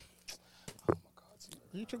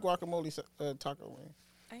Eat your guacamole taco, man.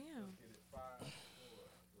 I am.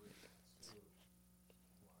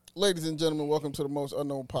 Ladies and gentlemen, welcome to the Most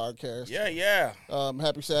Unknown Podcast. Yeah.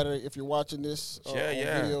 Happy Saturday. If you're watching this on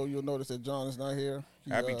Yeah. video, you'll notice that John is not here.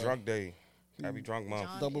 Happy drunk day. Happy drunk month.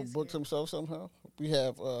 John Double is booked here. himself somehow. We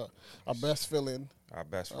have our best fill-in. Our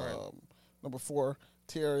best friend. Number 4,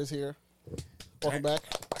 Tierra is here. Welcome back.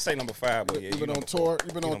 I say number 5, but yeah, You've been on number tour. 4.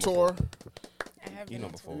 You've been You on number tour. 4. I have You been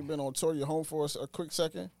number on 4. tour. You've been on tour. You're home for us a quick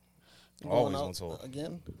second. You're Always going on out tour.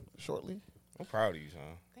 again shortly. I'm proud of you, son.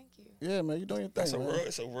 Thank you. Yeah, man, you're doing your thing, That's man.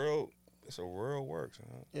 it's a real work, son.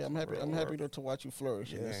 Yeah, I'm happy. Real I'm happy work. to watch you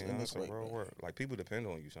flourish in this it's a way. real Man. work. Like, people depend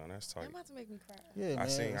on you, son. That's You're tight. about to make me cry. Yeah, man. I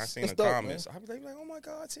seen It's the dope, comments. man. I be like, oh my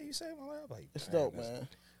God, T, you saved my life. Like, It's man, dope, that's- man.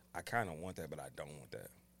 I kind of want that, but I don't want that.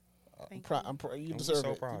 Thank You I'm deserve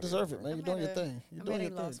so it. proud You of deserve you, it, man. You're I'm doing at your a- thing. You're I'm doing at a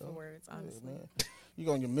your thing, loss for though. words, Yeah, honestly. man. You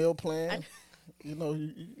go on your meal plan. You know,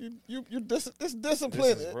 it's discipline.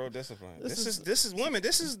 This is real discipline. This This is women.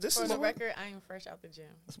 This is For the record, I am fresh out the gym.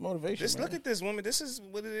 It's motivation. Just man. look at this woman. This is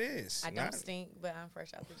what it is. I don't Not- stink, but I'm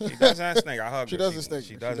fresh out the She gym. doesn't stink. I hug She her. doesn't stink. She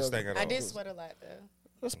She doesn't doesn't. stink at all. I did sweat a lot, though.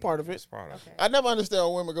 That's part of it. It's part of it. Okay. I never understand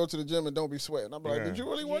when women go to the gym and don't be sweating. I'm like, Yeah. did you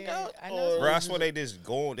really work Yeah, out? I know. Bro, I swear they just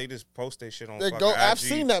go. They just post their shit on. They fucking go. I've IG,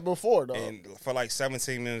 seen that before, though. and for like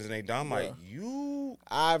 17 minutes, and they done. I'm like, you.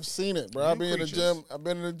 I've seen it, bro. I've been in the creatures. gym. I've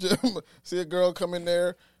been in the gym. See a girl come in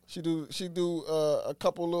there. She do a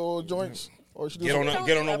couple little joints, or she do Get some, on You the- don't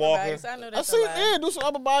get do on the upper walker. body, so I know I that's see a lie. do some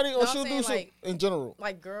upper body, or No, I'm she'll do saying, some like- in general.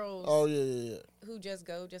 Like girls Oh yeah. who just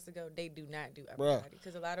go to go, they do not do upper Bruh. body.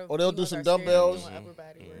 Because a lot of Or they'll do females some are scared of dumbbells. doing upper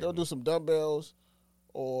body work. They'll do some dumbbells,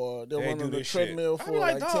 or they'll They run do on the this shit. treadmill I for be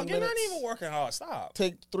like, like 10 dog, you're minutes. not even working hard. Stop.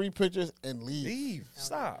 Take 3 pictures and leave. Leave.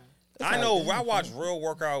 Stop. It's I like, know. damn, I watch real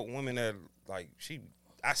workout women that like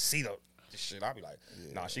I see the shit. I be like,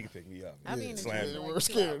 nah, she can pick me up. I be in the Slam gym me. for We're like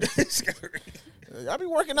 2 scared. hours. Scary. I be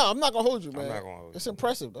working out. I'm not gonna hold you, man. not gonna hold It's you.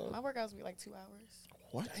 impressive though. My workouts be like 2 hours.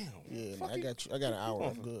 What? Damn. Yeah, Fuck man, you. I got an hour.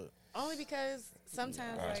 I'm good. Only because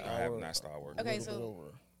sometimes like I have not started working. Okay, A little so- bit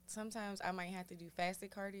over. sometimes I might have to do fasted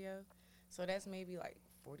cardio. So that's maybe like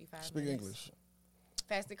 45 Speak minutes. English.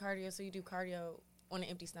 Fasted cardio, so you do cardio on an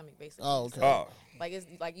empty stomach basically. Oh, okay. So, Oh, like it's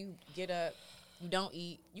like you get up, you don't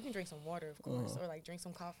eat. You can drink some water, of course, or like drink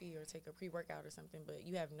some coffee or take a pre-workout or something, but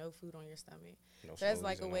you have no food on your stomach. no So that's smoothies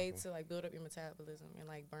like a or way nothing. to like build up your metabolism and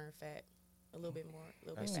like burn fat a little bit more, a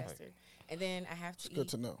little That's bit tight. faster. And then I have It's to good eat.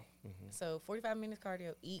 to know. So 45 minutes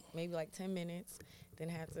cardio, eat maybe like 10 minutes, then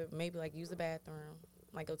have to maybe like use the bathroom,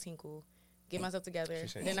 like go tinkle, get myself together. She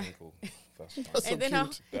said Then I, tinkle. That's That's so and then cute. I'll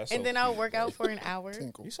That's and so then I'll cute. work out for an hour.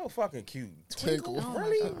 Tinkle. You so fucking cute. Tinkle. Oh my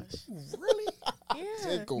Really? gosh. Really? Yeah.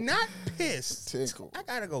 Tinkle. Not pissed. Tinkle. I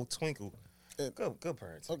gotta go twinkle. And- Good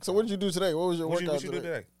parents. Okay, so what did you do today? What was your What workout you do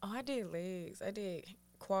today? Oh, I did legs. I did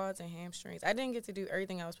quads and hamstrings. I didn't get to do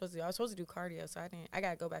everything I was supposed to do. I was supposed to do cardio, so I didn't. I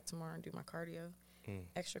gotta go back tomorrow and do my cardio,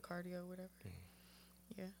 extra cardio, whatever.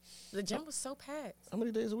 Yeah, the gym was so packed. How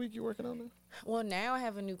many days a week you working out now? Well, now I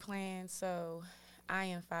have a new plan, so I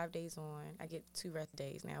am 5 days on. I get 2 rest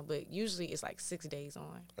days now, but usually it's like 6 days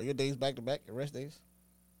on. Are your days back to back? Your rest days?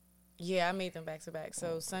 Yeah, I made them back to back.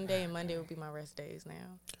 So Sunday and Monday will be my rest days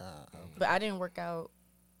now. Okay. But I didn't work out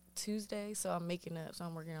Tuesday, so I'm making up. So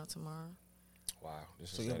I'm working out tomorrow. Wow. This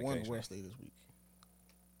So is you have one dedication. rest day this week.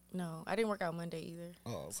 No, I didn't work out Monday either.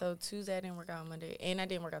 Oh, okay. So Tuesday I didn't work out Monday, and I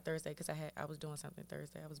didn't work out Thursday because I was doing something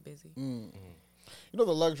Thursday. I was busy. You know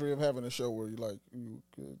the luxury of having a show where you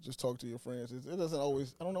could just talk to your friends. It doesn't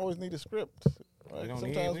always. I don't always need a script. Right? We don't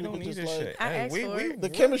Sometimes need could this just shit. I asked for it. The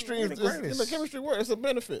chemistry we is the just greatest. the chemistry works. It's a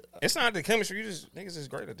benefit. It's not the chemistry. You just niggas is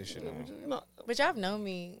great at this shit. Man. You know, But y'all have known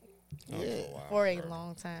me yeah. for a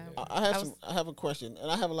long time. I have a question,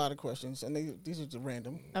 and I have a lot of questions, and these are just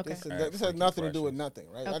random. Okay. This, Alright, this has freaky nothing to do with questions.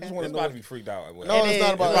 nothing, right? I Okay. just want It's to know. about to be freaked out. No, It it's is.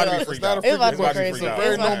 not about It's about to be that. It's freaked not a out. freaky It's about to be question. It's crazy. a very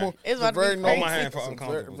It's about- normal. it's about to be very crazy. normal. Hold my hand for It's a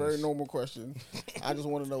uncomfortable. very normal question. I just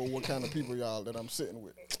want to know what kind of people y'all that I'm sitting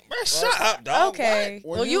with. Man, shut up, dog. Okay.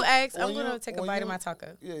 When Well, you- you asked. when I'm gonna you- take a when bite you- of my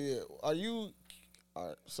taco. Yeah. Are you? All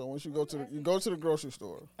right. So once you go to the grocery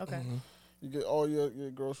store, Okay. you get all your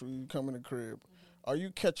groceries. You come in the crib. Are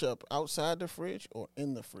you ketchup outside the fridge or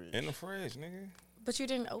in the fridge? In the fridge, nigga. But you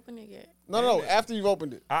didn't open it yet. No. After you've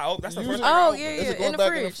opened it. That's the Use first it- thing I Oh opened. yeah, Is it yeah. going In the back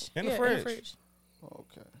in the- fridge. in the Yeah, fridge.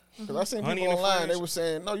 Okay. Because I seen Honey people in the online. They fridge. were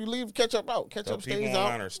saying, no, you leave ketchup out. So Ketchup people stays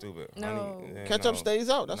online out. are stupid. No. Honey, yeah, Ketchup no. stays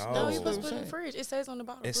out. That's No. No, that's you're what supposed to they put it in the saying. fridge. It says on the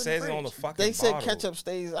bottle. It put says in it the on the fridge. fucking They said bottle. ketchup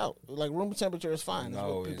stays out. Like room temperature is fine. That's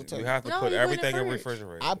No, what people tell you you. have to No, put you put it in everything in the the fridge.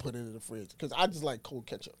 refrigerator. I put it in the fridge because I just like cold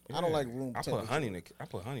ketchup. I don't like room I temperature. put honey in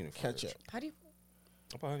the fridge. ketchup. How do you?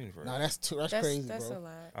 I put honey in the fridge. Nah, that's That's crazy, that's bro. a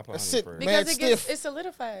lot. I put That's honey it. in the fridge. Man, Because it stiff.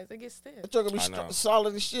 solidifies. It gets stiff. That joke gonna I be know.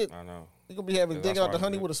 solid as shit. I know. You gonna be having Yeah, dig that's out why the I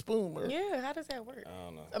honey do with a spoon, bro. Yeah, how does that work? I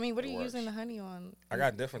don't know. I mean, what are It you works. using the honey on? I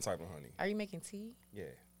got different type of honey. Are you making tea? Yeah.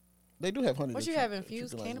 They do have honey. What that you have, that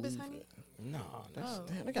infused can, like, cannabis leave honey? it. No. That's, Oh.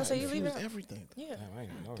 Damn, they Oh, got so you leave infused it- everything. Yeah, damn, I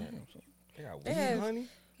didn't know that. Damn, son. They got They weed have- honey?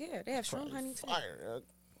 yeah, they have shroom honey too. Fire.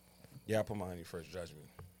 Yeah, I put my honey first. Judge me.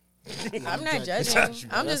 I'm not Judge- judging.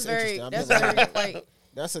 I'm That's just very. interesting. I've That's never very heard like.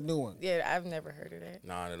 That's a new one. Yeah, I've never heard of that.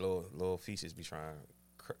 Nah, the little feces be trying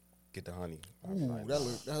to get the honey. I be Ooh, like, that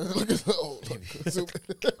nah. look at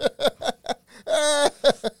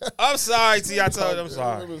I'm sorry, T. I told you I'm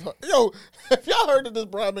sorry. Yo, have y'all heard of this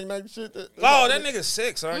Brian McKnight shit? Oh, that nigga's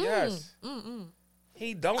sick, son. Yes.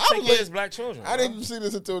 He don't I take was care of his like- black children. I didn't even see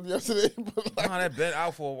this until yesterday. But like, Nah, that been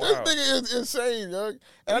out for a this while. nigga is insane, yo. He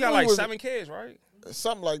And I got knew like he was 7 kids, right?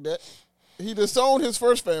 something like that. He disowned his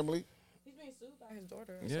first family. He's being sued by his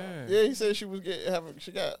daughter. Yeah. Yeah, he said she was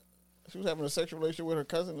having a sexual relationship with her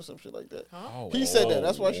cousin or some shit like that. Oh, He said that.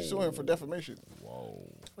 That's why she sued him for defamation. Whoa.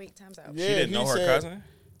 Wait, time's out. Yeah, She didn't he know her said- cousin?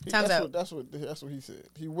 Time's that's out. That's what he said.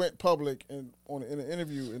 He went public and in an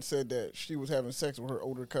interview and said that she was having sex with her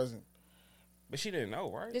older cousin. But she didn't know,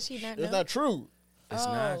 right? Did she not know? It's not true. It's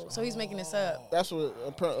oh, not. so he's making this up. That's what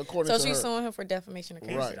according So to she's her. suing him for defamation of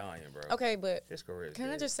He's character. Right. dying, bro. Okay, but His career is can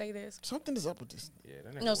I dead. just say this? Something is up with this. Yeah,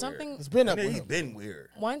 that nigga No, weird. something. It's been up That nigga, with he him. been weird.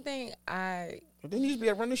 One thing I. Didn't he used to be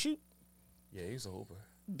at Run the Shoot? Yeah, he's a hooper.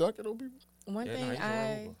 Dunking on people? One Yeah, nah, thing he's a real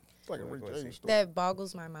I hooper. It's like a Go Rick ahead, James see. story. that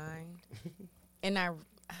boggles my mind, and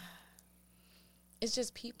it's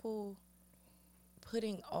just people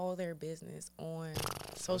putting all their business on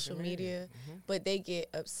social media, but they get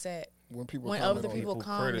upset When people when comment other on people it.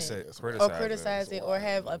 comment or criticize criticize it or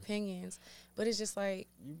have opinions. But it's just like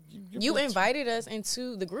you put- invited us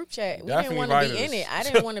into the group chat. We didn't Definitely want to be invited in us. it. I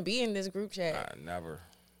didn't want to be in this group chat. Never.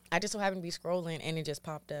 I just so happened to be scrolling and it just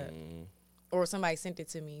popped up, or somebody sent it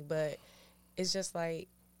to me. But it's just like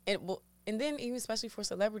it. And then even especially for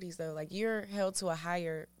celebrities though, like you're held to a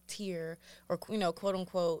higher tier or quote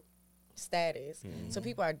unquote status. So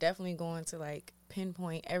people are definitely going to like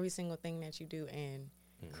pinpoint every single thing that you do and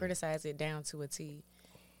criticize it down to a T.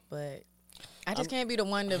 But I just can't be the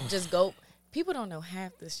one to just go. People don't know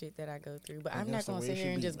half the shit that I go through, but I'm not that's the going to way it sit should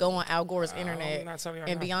here and be, just man. go on Al Gore's I'm internet not telling you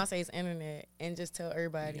and nothing. Beyonce's internet and just tell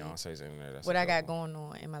everybody Beyonce's in there. That's what a I good got one. going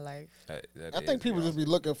on in my life. That I is think people Beyonce. just be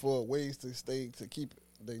looking for ways to keep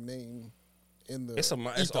their name in the. It's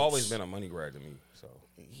ethos. always been a money grab to me. So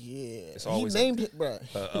Yeah. It's He always named it, bro.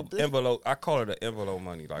 envelope. I call it an envelope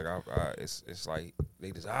money. Like it's like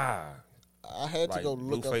they just I had to like go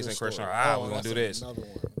look up Blueface this and Christian. story. We're gonna that's do this. Another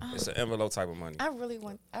one. It's an envelope type of money. I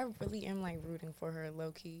really am like rooting for her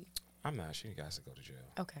low key. I'm not. She got to go to jail.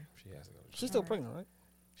 Okay. She has to go to jail. She's still pregnant, right?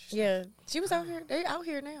 Yeah, she was out here. They out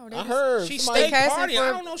here now. They I just- heard. She somebody- stayed casting partying. for-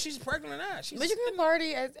 I don't know if she's pregnant or not. She's But you can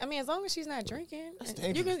party. As long as she's not drinking, That's you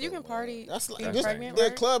dangerous, can though, party. That's like being That's pregnant, their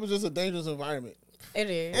right? club is just a dangerous environment. It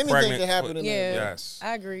is. Anything Pregnant, can happen in Yeah, there. Yes.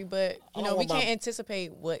 I agree, but I you don't know we want my- can't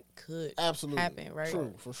anticipate what could Absolutely happen, right?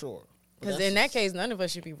 True, for sure. But Because that's in that just- case, none of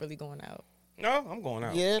us should be really going out. No, I'm going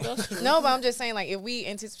out. yeah, that's true. No, but I'm just saying, like, if we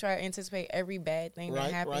try to anticipate every bad thing that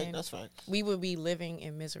right, happens, right. That's facts. we would be living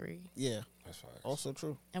in misery, Yeah, That's fine. also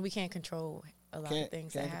true. and we can't control a lot of Can't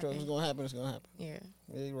things can't that control happen. what's gonna happen. It's gonna happen. Yeah,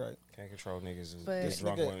 Yeah, you're right. Can't control niggas. But- This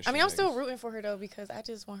drunk Nigga, women I mean, I'm shoot still niggas. rooting for her though because I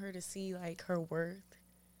just want her to see like her worth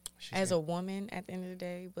She's as a woman at the end of the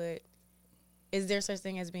day. But is there such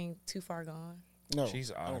thing as being too far gone? No,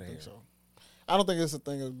 She's I outta don't think here. so. I don't think it's a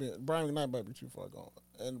thing of being Brian McKnight might be too far gone.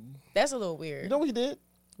 And That's a little weird. you know what he did?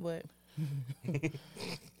 What?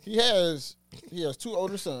 He has 2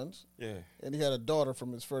 older sons, Yeah. and he had a daughter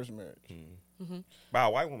from his first marriage. By a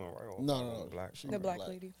white woman, right? Or No. Black. She The was black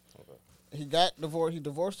lady. He got divorced. He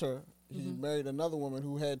divorced her. He married another woman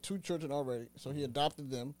who had 2 children already. So he adopted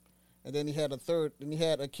them, and then he had a third. And he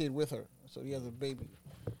had a kid with her. So he has a baby.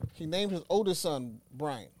 He named his oldest son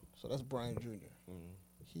Brian. So that's Brian Jr.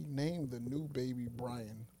 He named the new baby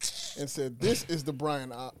Brian, and said, "This is the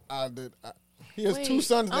Brian I did." He has 2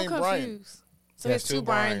 sons I'm named Brian. confused. So he has 2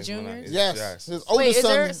 Brian Juniors. Yes, his Wait, oldest is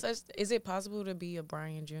there son. is it possible to be a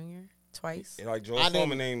Brian Jr. twice? Like George I didn't-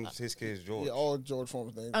 Foreman names his kids George. Yeah, all George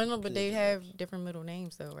Foreman's names. I don't know, but they have different middle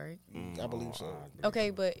names though, right? I believe so.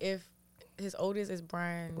 Okay, but if his oldest is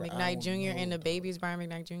Brian Bro, I McKnight don't Jr. and know, the baby is Brian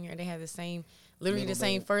McKnight Jr. and they have the same, literally Middle the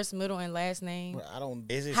same name. first, middle, and last name. But I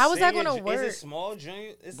don't. Is it How is that senior gonna Is work? it small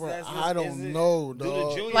junior? I don't know, Do the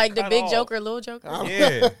dog. junior Like the cut big off? Joker, little Joker.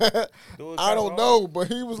 Yeah. Do it I cut don't off? know, but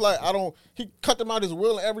he was like, I don't. He cut them out his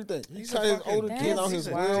will and everything. He He's cut a his fucking- older kid out he's his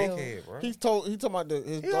a will. dickhead, bro. He talking about his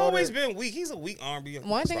He's daughter. always been weak. He's a weak R&B.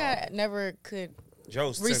 One thing star. I never could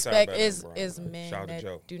Joe's 10 times respect better than is Brian. is men Shout out to that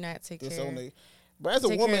Joe. do not take Disown care they- But as a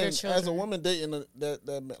Take care of woman, their as a children. woman dating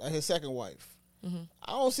that his second wife,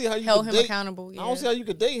 I don't see how you Held could him date, accountable. Yeah. I don't see how you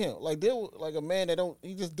could date him like a man that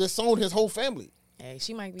he just disowned his whole family. Hey,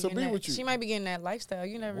 she might be To getting be that. with you. She might be getting that lifestyle.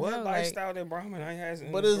 You never What know. lifestyle that Brahman has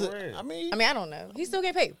in But his is it? career? I mean, I don't know. He still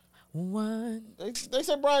get paid. One. they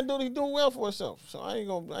said Brian he doing well for himself. So I ain't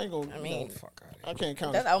gonna. I mean, Fuck out of I here. can't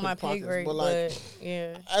count. That's his out my pay pockets, grade. But like, But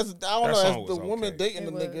yeah. as I don't That know, song as the was woman okay. dating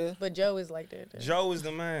the It was. nigga, But Joe is like that. though. Joe is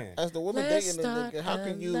the man. as the woman Let's dating the start nigga, how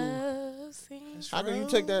can a you? love scene. How can you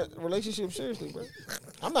take that relationship seriously, bro?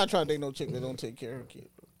 I'm not trying to date no chick that don't take care of her kid.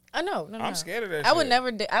 I know. No, I'm scared of that I would shit.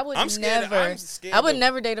 never. I would I'm scared never. I'm scared I would of-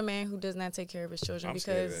 never date a man who does not take care of his children I'm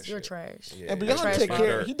scared of because that you're shit. trash. Yeah, And that beyond trash take father.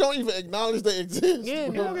 care, he don't even acknowledge they exist. Yeah,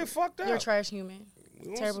 You no. don't get fucked up. You're a trash human.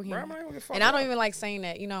 Terrible human. Brahman ain't gonna get fucked And I don't up. even like saying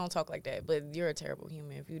that. You know, I don't talk like that. But you're a terrible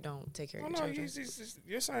human if you don't take care of No, your no, children.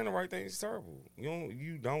 you're saying the right thing. It's terrible.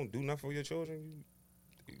 You don't do nothing for your children.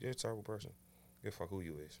 You're a terrible person. Give a fuck who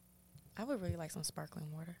you is. I would really like some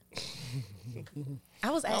sparkling water. I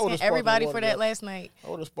was ordered asking sparkling everybody water, for that yeah. last night. I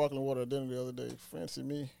ordered sparkling water at dinner the other day. Fancy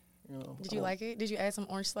me, you know. Did you like it? Did you add some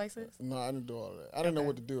orange slices? No, I didn't do all of that. I didn't know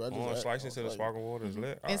what to do. I just Orange add- slicing to the like, sparkling water is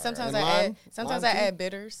lit. And sometimes And I add. lime? Sometimes Lime I too? add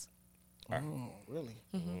bitters. Oh, really?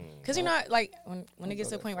 Cause you know, like when it gets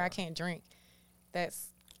to the point where I can't drink, that's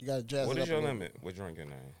You gotta jazz What it is up your a little. limit with drinking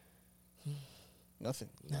now? Nothing.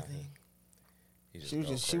 nothing. You She was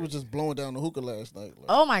go just crazy. blowing down the hookah last night. Like,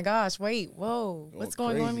 Oh my gosh! Wait, whoa! What's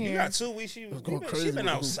going on crazy. You here? got 2 weeks. She going been crazy been with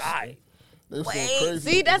the hoops. outside. they was going Wait, crazy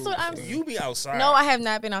see, with that's the what hoops. I'm. You be outside. No, I have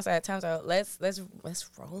not been outside. Times out. Let's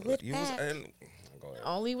roll it You was back. and, go ahead.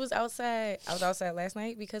 Only was outside. I was outside last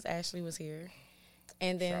night because Ashley was here,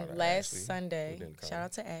 and then Shout out last Ashley, Sunday, who didn't come. shout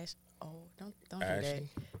out to Ash. Oh, don't do that. Ashley.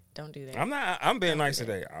 Don't do that. I'm being nice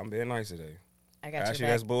today. I'm being nice today. I got Actually,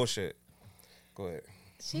 you that's back. bullshit. Go ahead.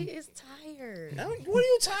 She is tired. Now, what are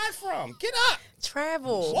you tired from? Get up.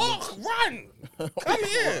 Travel. Walk. Run. Come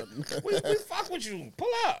here. We fuck with you. Pull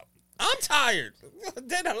up. I'm tired.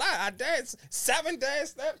 Did a lot. I danced 7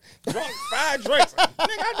 dance steps, drunk 5 drinks.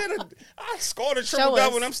 Nigga, I scored a triple Show double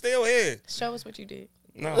us. and I'm still here. Show us what you did.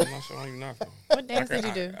 No, I'm not showing you nothing. What dance did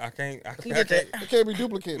you do? I can't. You did It can't be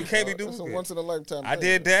duplicated. It can't be It's a duplicated. once in a lifetime. I thing.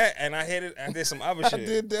 did that and I did some other shit. I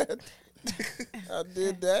did that. I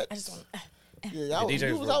did that. I just want. Yeah, I The was, DJ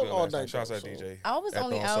you was was real out good all last night. night. Shouts though, out so- DJ. I was At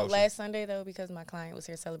only the out social. last Sunday though because my client was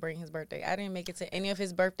here celebrating his birthday. I didn't make it to any of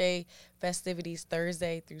his birthday festivities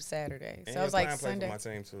Thursday through Saturday. So And I was your like client played Sunday. for my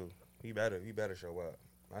team too. He better show up.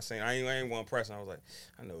 I ain't one pressing. I was like,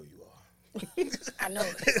 I know who you are. I know.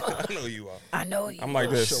 I know who you are. I know you. I'm like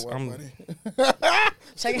this. Show up, I'm buddy.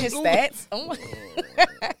 Checking his stats. Oh my.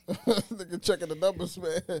 Nigga checking the numbers,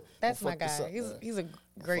 man. That's Don't my fuck this guy. up, he's man. he's a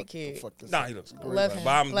great kid. Fuck this nah. up. He looks great. Love him. But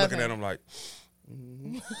I'm Love looking him. at him like,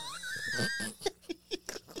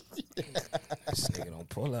 this nigga don't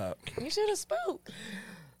pull up. You should have spoke.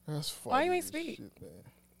 That's funny. Why you ain't as speak? shit,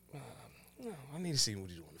 man. No, I need to see what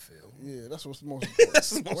he's doing to feel. Yeah, that's what's most important. That's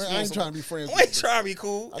the most Well, I ain't trying to be friends I with ain't you. trying to be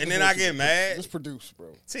cool, and just then want I you get to- mad. Just produce, bro.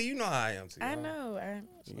 See, you know how I am. Too. I know.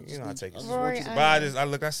 You know I take it. just Rory, want you to- I But I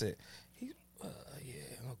look. I said, yeah,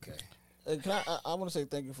 okay. Hey, can I want to say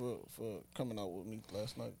thank you for coming out with me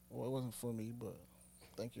last night. Well, it wasn't for me, but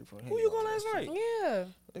thank you for hanging Who you out go with last us. night? Yeah,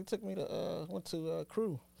 They took me to went to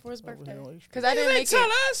Crew. for his Over birthday. here on East Because Street. I didn't They make tell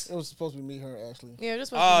it. us. It was supposed to be me, her, and Ashley. Yeah, just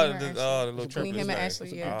supposed Oh, to be her, the Ashley. little It's a trip. Me, him, and Ashley.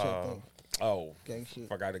 It's a Yeah. group chat thing. Oh, Gang shit.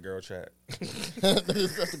 forgot the girl chat. That's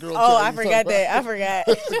the girl Oh, chat I you forgot talking that. I about. forgot.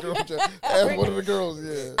 That's the girl chat. Ask one of the girls,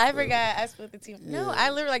 yeah. I forgot. I split the team. No, Yeah. I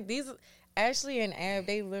literally like these. Ashley and Ab,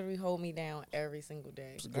 they literally hold me down every single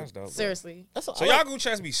day. That's dope. bro. Seriously. That's a, So I y'all like, group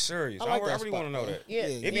chats be serious. I I, like that really spot, want to know man. that. Yeah,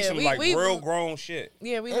 It be yeah, some we- like we- real grown shit.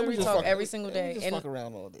 Yeah, we and literally just talk fuck- every single and day, We just and fuck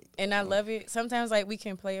around all day. I love it. Sometimes like we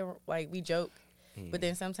can play like we joke, but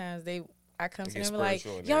then sometimes I come It to gets them like,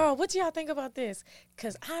 spiritual in there. y'all, what do y'all think about this?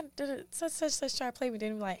 Cause I did it, such try to play me.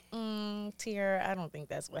 Then be like, Tiara, I don't think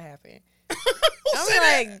that's what happened.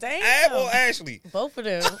 I'm like, damn. Ab or Ashley? Both of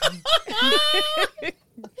them.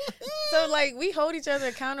 So like we hold each other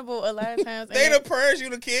accountable a lot of times. and They then- the purge, you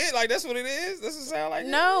the kid? Like, that's what it is? Does it sound like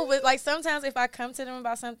No, but like sometimes if I come to them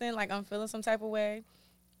about something, like I'm feeling some type of way,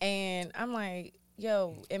 and I'm like,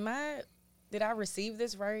 yo, did I receive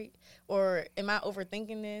this right? Or am I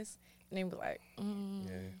overthinking this? And they be like, that?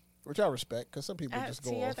 Yeah. Which I respect, because some people just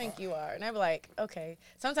go I off. think you are. And I be like, okay.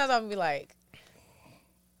 Sometimes I'll be like,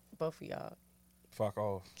 both of y'all Fuck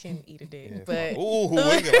off. can eat a dick. Yeah, But Ooh, we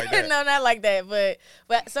get like that. no, not like that. But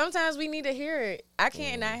sometimes we need to hear it. I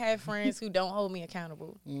can't not have friends who don't hold me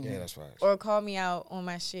accountable Yeah, that's right. or call me out on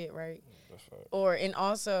my shit, right? That's right. And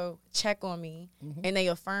also check on me and they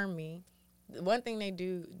affirm me. one thing they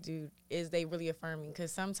do is they really affirm me,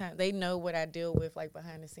 because sometimes they know what I deal with, like,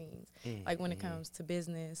 behind the scenes, like when it comes to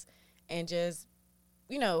business and just,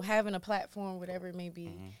 you know, having a platform, whatever it may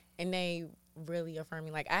be, and they really affirm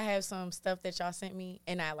me. Like, I have some stuff that y'all sent me,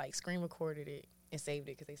 and I, like, screen recorded it and saved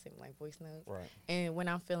it because they sent me, like, voice notes. Right. And when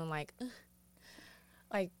I'm feeling like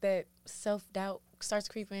that self-doubt starts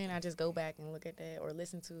creeping, I just go back and look at that or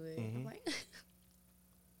listen to it. I'm like,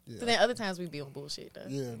 Yeah. so then other times we be on bullshit, though.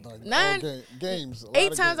 Yeah, like games.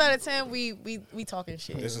 8 times out of 10, we talking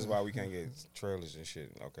shit. This is why we can't get trailers and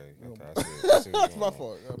shit. Okay. I see That's my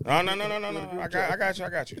fault. No. I got you.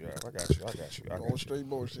 Going straight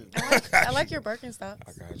bullshit. I like your Birkenstocks.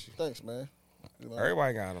 I got you. Thanks, man. You know,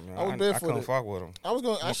 Everybody got them, man. I was there I for couldn't it. fuck with them. I was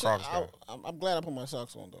going. I'm glad I put my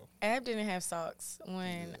socks on though. Ab didn't have socks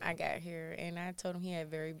when I got here, and I told him he had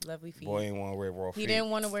very lovely feet. Boy ain't want to wear raw feet. He didn't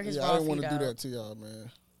want to wear his Yeah, raw I didn't feet want to out. do that to y'all,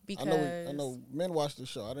 man. Because I know men watch the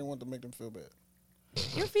show. I didn't want to make them feel bad.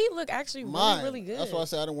 your feet look actually Mine, really good. That's why I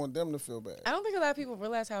said I didn't want them to feel bad. I don't think a lot of people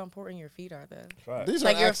realize how important your feet are, though. Right. These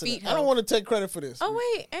Like are your accidents. feet I don't health. want to take credit for this. Oh,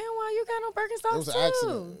 wait, and why you got no It Birkenstocks, was an too?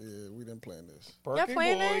 accident. Yeah, we didn't plan this. Y'all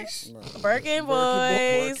playing that? boys. No. Birkin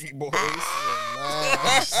boys. Berkey boys.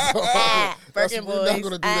 Birkin We're not boys.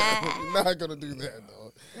 gonna do that. We're not gonna do that,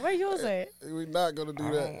 though. Where yours at? We're not gonna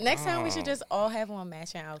do that. Next time we should just all have on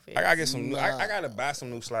matching outfits. I gotta get some. Nah. I gotta buy some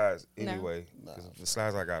new slides No. anyway. 'Cause the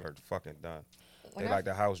slides I got are fucking done. They When like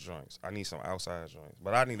the house joints. I need some outside joints,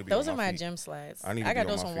 but I need to be. Those on are my feet. gym slides. I need to I be got on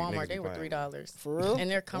those my from feet. Walmart. Niggas They be were buying $3. For real?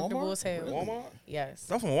 And they're comfortable Walmart? as hell. Really? Walmart. Yes.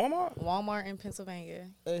 Stuff from Walmart. Walmart in Pennsylvania.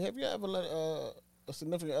 Hey, have you ever let a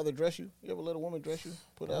significant other dress you? You ever let a woman dress you?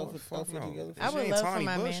 Put an outfit fuck no. together? I She would ain't love for Tawny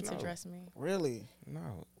my Bush, man to no. dress me. Really?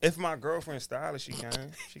 No. If my girlfriend stylish, she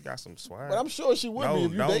can. She got some swag. But I'm sure she would be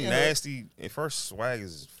if you no dating her. nasty. At first, swag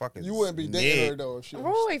is fucking. You wouldn't be dating her mid. though if she.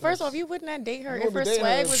 Roy, first off, you would not date her You if wouldn't her be dating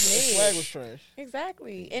her swag if was her mid. swag was trash.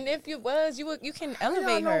 Exactly. And if you was, you can How y'all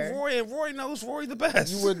elevate know her. Roy, and Roy knows Roy the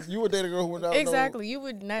best. You would date a girl who would not Exactly. You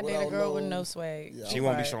would not date a without girl with no- no swag. Yeah, She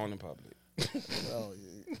won't be Right. showing in public. Oh yeah.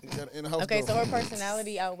 In the house. Okay, so her girlfriend.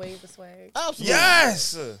 personality outweighs the swag. Absolutely.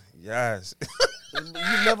 Yes, yes. You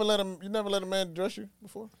never let a man dress you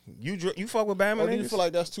before? You fuck with Bama Or do you niggas? feel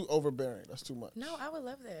like that's too overbearing? That's too much. No, I would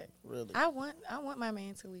love that. Really. I want my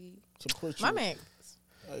man to lead. To put you. My man.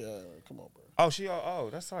 Oh, yeah, come on, bro. Oh,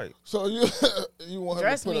 that's tight. So you want her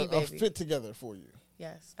Dress to put me, a baby. fit together for you?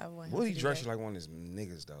 Yes, I want him Will he to do dress that. you like one of his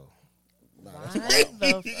niggas though? Nah, Why that's the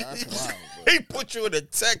that's wild. Bro. He put you in a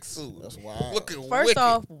tech suit. That's wild. Looking First wicked.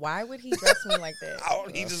 off, why would he dress me like that? Oh,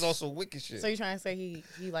 he just also wicked shit. So you trying to say he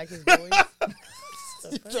like his boys?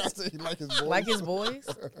 You trying to say he like his boys? Like his boys?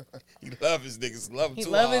 He love his niggas. Love him He too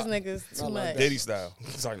love his hard. niggas too Not like much. that. Diddy style.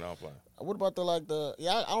 Sorry, no, I'm playing. What about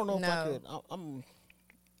I don't know if I No. could. I'm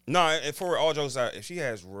No, and for all jokes aside, if she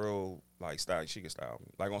has real like style, she can style me.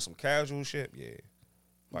 Like on some casual shit, yeah.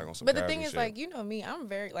 Like on some. But the casual thing is, shit. like, you know me, I'm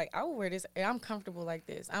very like I will wear this and I'm comfortable like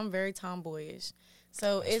this. I'm very tomboyish.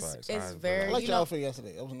 So That's it's facts. I it's feel very I liked you your know, outfit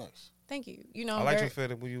yesterday. That was nice. thank you. You know, I I'm liked very, your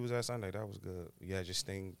fit when you was at Sunday. That was good. You had your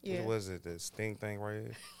sting. Yeah. What was it? The sting thing right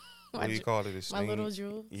here. my What do you ju- call it? A my sting. little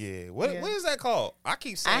jewel. Yeah. What Yeah. What is that called? I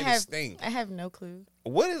keep saying have- sting. I have no clue.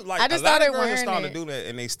 What is like? I just a lot started of girls are wearing starting it. to do that,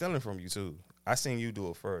 and they stealing from you too. I seen you do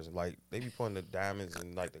it first. Like they be putting the diamonds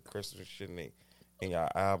and like the crystals and shit in y'all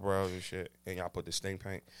eyebrows and shit, and y'all put the sting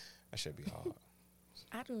paint. That should be hard.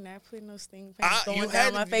 I do not put no sting paint You going had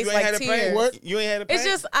down my to- face you ain't had like to paint? tears. What? You ain't had to paint.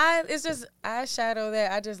 It's just eyeshadow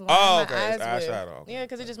that I just line Oh, my okay, eyes it's with. eyeshadow, okay. Yeah,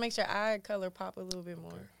 because it just makes your eye color pop a little bit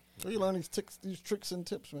more. Where you learn these tricks and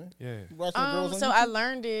tips, man? Yeah. You watching the girls on So YouTube? I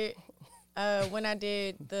learned it when I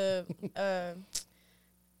did the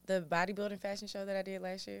bodybuilding fashion show that I did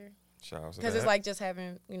last year. Shout out to Because that. it's like just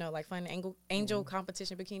having, like fun angel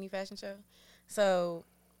competition bikini fashion show. So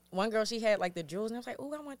one girl, she had like the jewels, and I was like,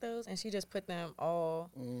 "Ooh, I want those," and she just put them all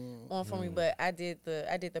on for me. But I did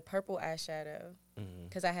the purple eyeshadow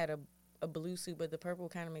because I had a blue suit, but the purple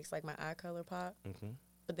kind of makes like my eye color pop. Mhm.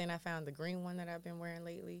 But then I found the green one that I've been wearing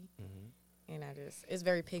lately, and it's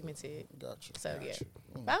very pigmented. Gotcha. So yeah,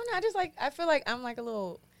 but I don't know. I feel like I'm like a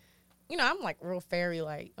little, I'm like real fairy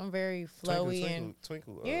like. I'm very flowy and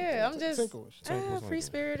twinkle. yeah, I'm just Tinkle. free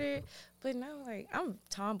spirited. But no, like I'm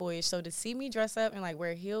tomboyish. So to see me dress up and like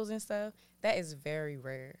wear heels and stuff, that is very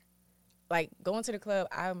rare. Like going to the club,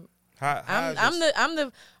 I'm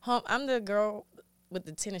the girl with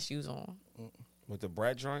the tennis shoes on. with the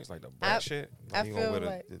brat joints, like the brat shit. I you gonna feel wear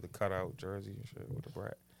like- the cutout jersey and shit with the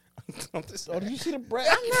brat. I'm just Oh, did you see the breast?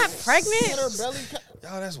 I'm not pregnant. Her belly.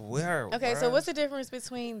 Yo, that's weird. Okay, bruh. so what's the difference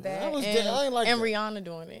between that I and ain't like that. Rihanna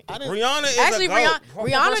doing it? Rihanna is Actually, a goat.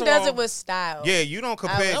 Rihanna First of does all, it with style. Yeah, you don't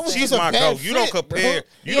compare. That was She's just a my bad goat. You don't fit, compare. bro.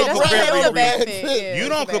 You Yeah, don't that's why compare it was a bad Riri. fit. Yeah, You it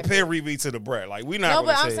don't was a bad compare fit. Riri to the Brat. Like we not. No,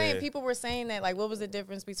 but gonna I'm say saying that. people were saying that. Like, what was the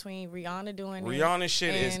difference between Rihanna doing it Rihanna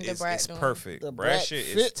shit and the is Brat doing it? perfect. The Brat Brat shit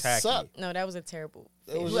is fit tacky. sucked. No, that was a terrible.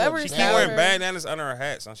 It was Whoever just She bad. keep wearing her- bandanas under her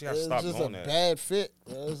hat, so she has to It's stop just doing a that. bad fit.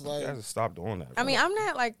 It's She like has to stop doing that. I mean, I'm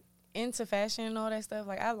not like into fashion and all that stuff.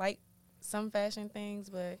 Like, I like some fashion things,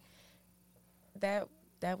 but that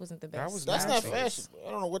wasn't the best. was that's not nasty. fashion.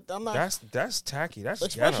 I don't know what. I'm not. That's tacky. That's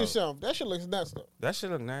Express ghetto. yourself. That shit looks nuts though. That shit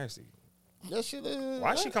look nasty. That shit is.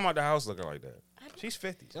 Why she come out the house looking like that? She's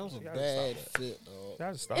 50. That was a She gotta bad stop that. fit, dog. She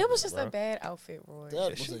gotta stop It was that, just bro. a bad outfit, Roy. That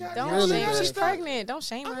was she a got- Don't really shame her. bad She's fit. pregnant. Don't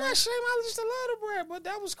shame I'm her. not ashamed. I just love the Brat, but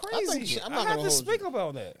that was crazy. I'm I not have gonna to hold speak you.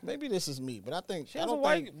 about that. Maybe this is me, but I think She I has a don't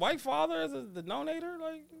white think. white father as the donator.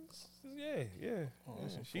 Like, yeah.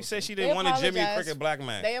 that's She said she They didn't want a Jimmy apologized. Cricket black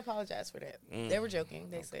man. They apologized for that. Mm. They were joking.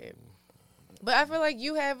 They said, but I feel like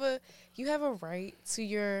you have a right to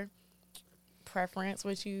your preference,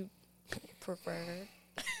 what you prefer.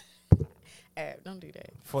 Don't do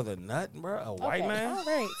that. For the nut, bro, a white Okay, man. All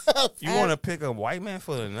right. You want to pick a white man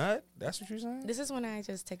for the nut? That's what you're saying? This is when I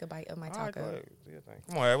just take a bite of my All right, go taco. ahead. Do your thing.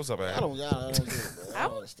 Come on, Ed. What's up, Ed? I don't get it, bro. I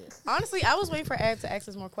don't understand. Honestly, I was waiting for Ab to ask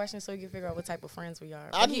us more questions so we can figure out what type of friends we are.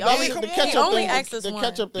 I But he just- only, the come on. he catch-up only thing asked was- us the one.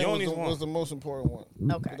 catch-up thing You was only the, one. was the most important one.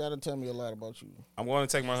 Okay. That'll tell me a lot about you. I'm going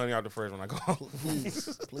to take my honey out the fridge when I go home.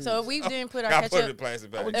 Please, please. So if we didn't put our I put it in ketchup, plastic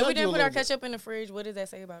I bag. would- if we judge you didn't a put our little bit. ketchup in the fridge, what does that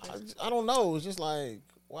say about us? I don't know. It's just like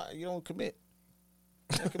why you don't commit.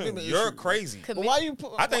 Commitment You're issue. crazy. But why you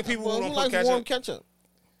put? I think people who don't put likes warm ketchup- ketchup.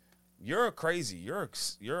 You're crazy. You're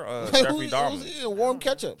Who- Jeffrey who's Dahmer. eating warm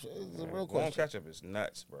ketchup? It's a real Warm question. ketchup is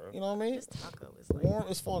nuts, bro. You know what I mean? This taco is like, Warm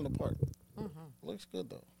is falling apart. Mm-hmm. Looks good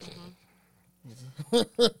though.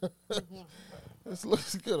 This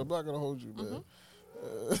looks good. I'm not gonna hold you, man.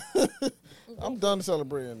 I'm done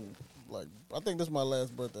celebrating. Like I think this is my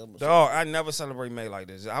last birthday. I'm Dog, I never celebrate May like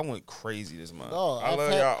this. I went crazy this month. Dog, I I've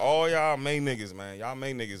love had- y'all. All y'all May niggas, man. Y'all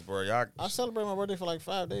May niggas, bro. Y'all, I celebrate my birthday for like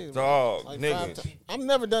 5 days. Dog, like nigga. I've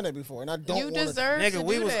never done it before, and I don't. you wanna, deserve nigga, to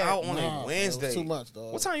we do was that. out on Nah, a it was Wednesday. too much,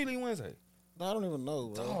 dog. What time you leave Wednesday? I don't even know,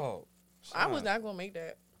 bro. Dog. I was not gonna make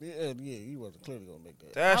that. Yeah, you wasn't clearly gonna make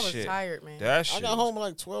that. That I was shit. tired, man. That shit. I got home at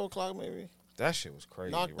like 12 o'clock, maybe. That shit was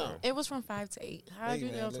crazy, Knocked bro. out. It was from 5 to 8. How Hey, did you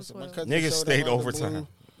man, know it was listen, my 12? cousin Niggas showed up stayed out the overtime. blue.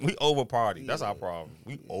 We over party. That's our Yeah. problem.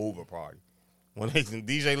 We over party. When they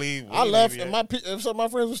DJ leave, I we left, leave and yet. if some of my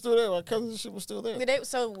friends were still there, my cousins and shit was still there.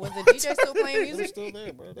 So was the DJ still playing They were music? still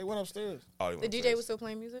there, bro. They went upstairs. Oh, they The went DJ upstairs. was still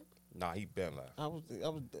playing music? Nah, he been left. Yeah,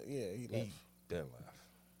 he left. He been left.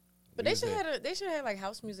 But they should have like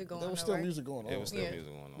house music going There on. was still right? music going on. It was still Yeah. music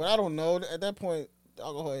going on. But I don't know. At that point,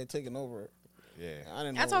 alcohol had taken over. Yeah. I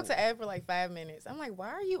didn't know. I talked to Ed for like 5 minutes. I'm like, why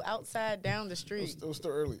are you outside down the It street? was still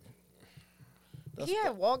early. He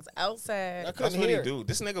had walked outside. I That's couldn't what hear. he do.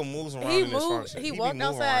 This nigga moves around He in this moved. function. He be walked moving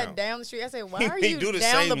outside around. down the street. I said, "Why are He you do the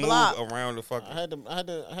down same the move block?" around the fucking.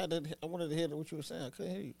 I wanted to hear what you were saying. I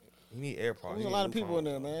couldn't hear you. You need AirPods. There was a lot of people in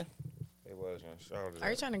there, man. It was, man. Shout out to Are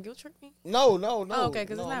you them. trying to guilt trip me? No. Oh, okay,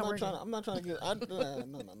 'cause no, it's not I'm working. I'm not trying to get.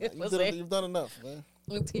 No. What's that? You've done enough, man.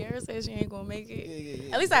 When Tiara says she ain't gonna make it,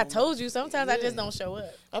 Yeah. at least I told you. Sometimes I Yeah. just don't show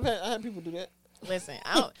up. I had people do that. Listen,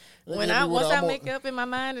 I don't, They when hit I me with once I I'm make up in my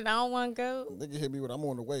mind that I don't want to go, They can hit me with I'm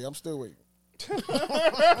on the way. I'm still waiting.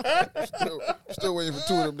 still waiting for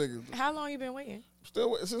two of them niggas. how long you been waiting?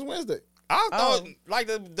 Still waiting since Wednesday. I thought, Oh. like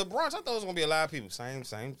the brunch, I thought it was gonna be a lot of people. Same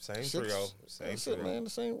trio. Six. Same That's it, trio. man. The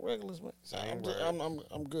same regulars, man. Same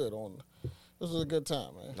I'm good on. This was a good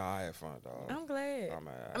time, man. Nah, I had fun, dog. I'm glad. Nah,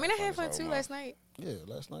 man, I mean, I had this fun whole too month. last night. Yeah,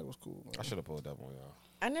 last night was cool, man. I should have pulled up on y'all.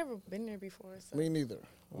 I never been there before. So. Me neither.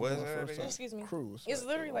 Where's My that first again? time. Excuse me. Cruise. It's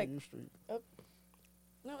literally on like- U Street,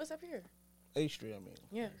 No, it's up here. 8th Street. I mean,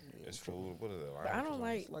 Yeah, It's food. What is it? but I don't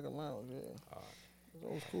like. it's like a lounge. Yeah, it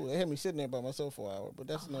was cool. They had me sitting there by myself for an hour, but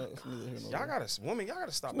that's not. It's neither here nor Y'all there. gotta, women. Y'all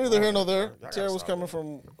gotta stop. Neither doing here nor that, there. bro. Y'all gotta Tara was stop coming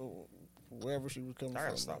that. from wherever she was coming Y'all from.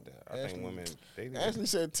 gotta stop that. I Ashley- think women. They Ashley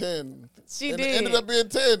said 10. She and did. It ended up being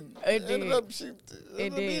 10. It ended did. up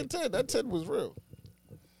being did. 10. That 10 was real.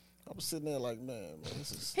 I was sitting there like, man,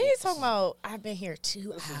 this is. He's talking about. I've been here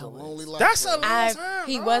 2 This is a hours. lonely life. That's a man. long time.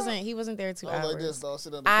 He dog. wasn't. He wasn't there 2 I was hours. like this, dog.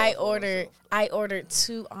 Sitting on the I couch by ordered. myself. I ordered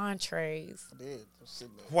 2 entrees. I did. Just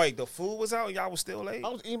sitting there. Wait, the food was out. Y'all was still late. I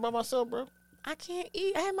was eating by myself, bro. I can't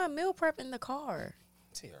eat. I had my meal prep in the car.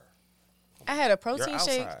 Tara. I had a protein You're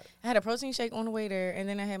shake. outside. I had a protein shake on the way there, and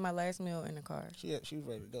then I had my last meal in the car. She was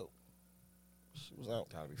ready to go. She was out.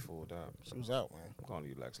 Gotta be fooled up. She was out, man. I'm calling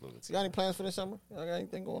you Lex Luthor. You got any plans for this summer? Y'all got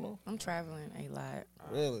anything going on? I'm traveling a lot.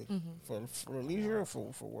 Really? For leisure or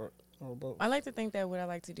for work? Or both? I like to think that what I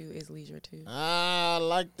like to do is leisure too. I like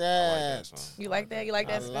I like that. that, son. You like that? You like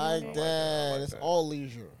I that? like spin on it? that. I like It's that. all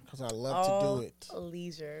leisure because I love All to do it.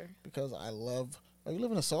 leisure. Because I love. Are you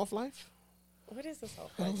living a soft life? What is the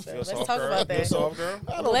soft life? You a Let's soft talk girl? about You a that. soft girl?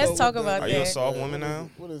 I don't Let's know talk what about Are you a that. soft Yeah, woman now?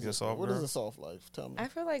 What is You a it? soft What girl? is a soft life? Tell me. I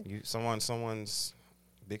feel like You someone's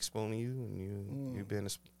big spooning you, and you been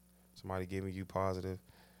somebody giving you positive.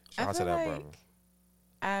 Shout out to feel that like brother.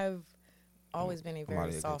 I've always been a Somebody very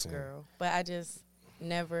a good soft team. girl, but I just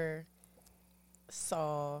never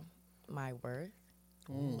saw my worth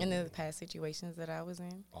in the past situations that I was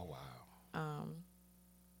in. Oh wow.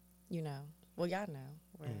 You know, well, y'all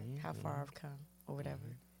know how far I've come or whatever.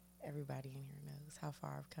 Everybody in here knows how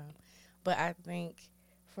far I've come. But I think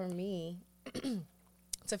for me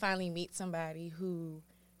to finally meet somebody who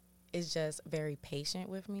is just very patient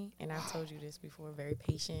with me, and I've told you this before, very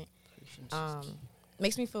patient,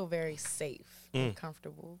 makes me feel very safe and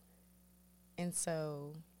comfortable. And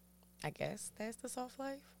so I guess that's the soft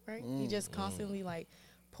life, right? He just constantly like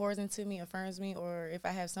pours into me, affirms me, or if I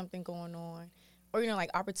have something going on, or, you know, like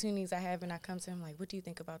opportunities I have and I come to him like, what do you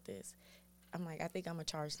think about this? I'm like, I think I'm going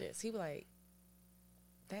to charge this. He be like,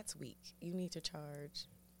 that's weak. You need to charge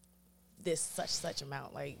this such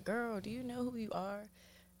amount. Like, girl, do you know who you are?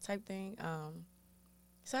 Type thing.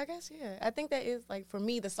 So I guess, yeah, I think that is, like, for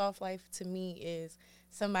me, the soft life to me is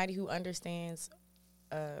somebody who understands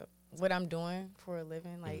what I'm doing for a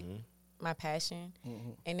living, like my passion,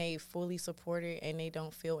 and they fully support it and they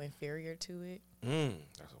don't feel inferior to it.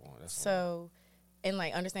 That's the one. So, and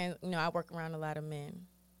like understand, you know, I work around a lot of men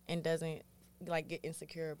and doesn't like get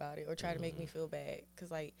insecure about it or try to make me feel bad.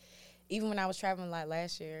 Cause like, even when I was traveling a lot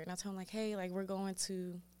last year and I told him like, hey, like we're going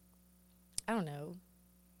to, I don't know,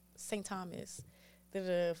 St. Thomas.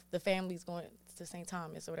 The family's going to St.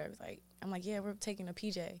 Thomas or whatever. It's like, I'm like, yeah, we're taking a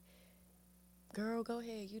PJ. Girl, go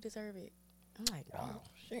ahead. You deserve it. I'm like, oh,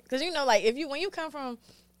 shit. Cause you know, like when you come from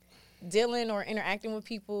dealing or interacting with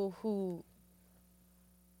people who,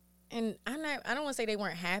 and I don't want to say they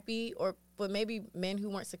weren't happy, but maybe men who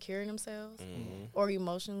weren't secure in themselves or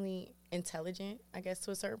emotionally intelligent, I guess,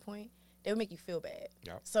 to a certain point, they would make you feel bad.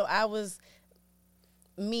 Yep. So I was,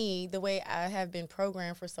 the way I have been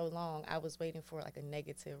programmed for so long, I was waiting for like a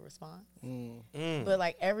negative response. But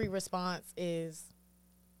like every response is,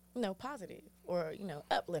 you know, positive or, you know,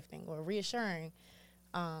 uplifting or reassuring.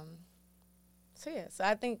 So yeah, so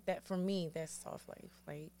I think that for me, that's soft life.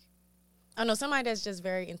 Like, I don't know, somebody that's just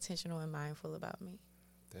very intentional and mindful about me.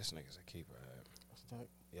 This nigga's a keeper. Like,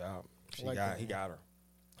 Yeah, he got her.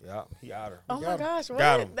 Yeah, he got her. Oh my gosh, Got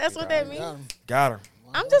what? him. That's what that means? Got her.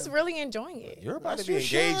 I'm just really enjoying it. You're about As to be you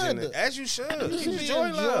engaged in should. it, as you should. You You should should be enjoy love.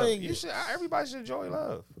 enjoying You it. should. Everybody should enjoy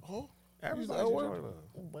love. Oh, Everybody that should word? enjoy love.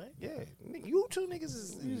 What? Yeah, you two niggas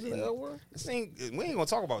is. using the L word? This ain't, we ain't gonna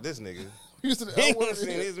talk about this nigga. Using the We L ain't word.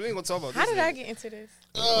 gonna, we ain't gonna talk about How this did nigga. I get into this?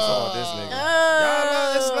 We ain't gonna talk about this nigga. Y'all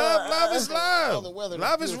love, it's love. Love is Oh, the love. weather is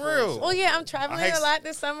Love is beautiful. real. Well, yeah, I'm traveling I hate- a lot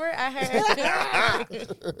this summer. I had,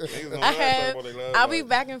 Niggas gonna I talk have, about they love, I'll be like-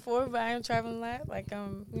 back and forth, but I am traveling a lot. Like,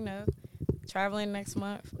 you know, traveling next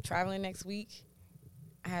month, traveling next week.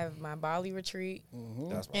 I have my Bali retreat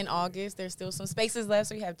That's in August. There's still some spaces left,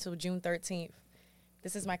 so you have till June 13th.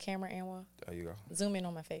 This is my camera, Anwar. There you go. Zoom in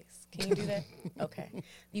on my face. Can you do that? Okay.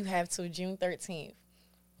 You have till June 13th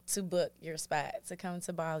to book your spot to come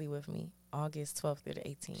to Bali with me, August 12th through the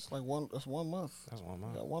 18th. It's like that's 1 month. That's one You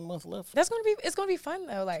month. got 1 month left. It's gonna be fun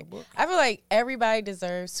though. Like, book. I feel like everybody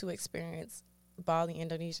deserves to experience Bali,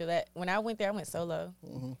 Indonesia. That when I went there, I went solo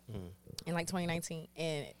in like 2019,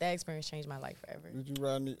 and that experience changed my life forever. Did you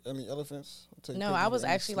ride any elephants? Take No, pictures I was of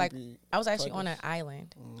any actually like, sleepy I was actually on tigers? an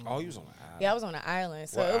island. Oh, you was on the island. Yeah, I was on an island,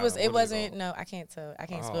 so What it was. island? It What is it wasn't. called? No, I can't tell. I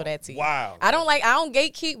can't Oh, spill that to you. wow. I don't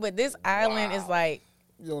gatekeep, but this island is like,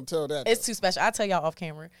 You don't tell that. it's too special. I'll tell y'all off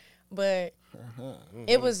camera, but Mm-hmm.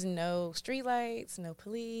 it was no street lights, no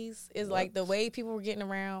police. It's like the way people were getting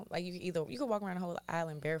around. Like you could walk around the whole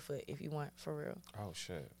island barefoot if you want, for real. Oh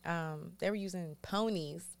shit. They were using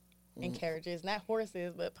ponies and carriages, not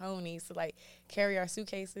horses, but ponies to like carry our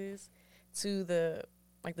suitcases to the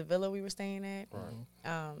villa we were staying at.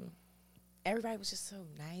 Right. Everybody was just so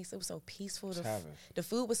nice. It was so peaceful. Just having. The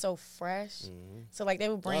food was so fresh. So like they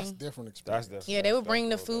would bring. That's different experience. That's Yeah, they would bring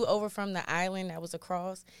the food over from the island that was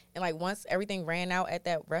across, and like once everything ran out at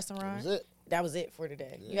that restaurant, That was it. for the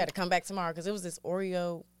day. You got to come back tomorrow because it was this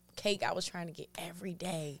Oreo cake I was trying to get every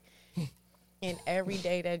day, and every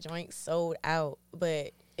day that joint sold out.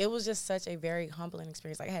 But it was just such a very humbling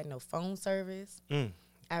experience. Like I had no phone service.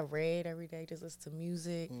 I read every day, just listen to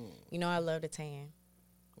music. You know, I love to tan.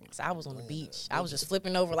 So I was on the beach. I was just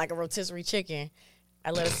flipping over like a rotisserie chicken.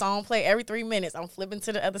 I let a song play every 3 minutes. I'm flipping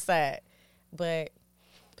to the other side. But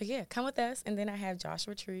yeah, come with us. And then I have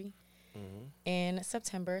Joshua Tree in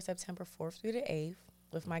September 4th through the 8th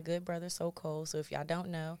with my good brother, So Cole. So if y'all don't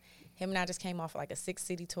know, him and I just came off like a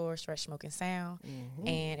 6-city tour, Stretch Smoking Sound.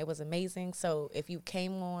 And it was amazing. So if you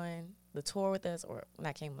came on the tour with us, or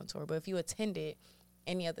not came on the tour, but if you attended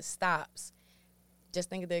any of the stops, just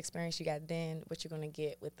think of the experience you got then, what you're going to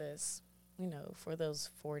get with us, you know, for those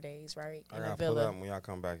 4 days, right? I gotta pull up when y'all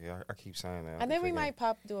come back. I keep saying that. And then we might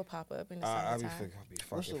do a pop-up in the summertime.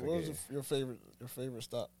 What was your favorite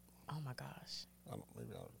stop? Oh, my gosh.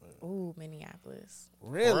 Maybe Minneapolis.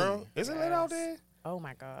 Really? Is it lit out there? Oh,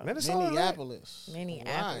 my God. Minneapolis.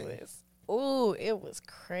 Ooh, it was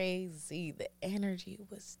crazy. The energy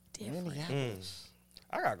was different. Minneapolis.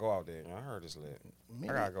 I gotta go out there. I heard it's lit. I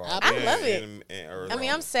gotta go out I there. love it. I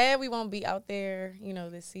mean, I'm sad we won't be out there, you know,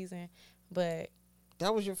 this season. But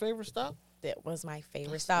that was your favorite stop? That was my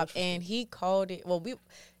favorite stop. And he called it,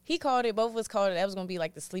 he called it, both of us called it, that was going to be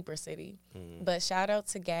like the sleeper city. But shout out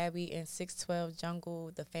to Gabby and 612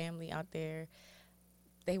 Jungle, the family out there.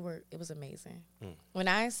 It was amazing. When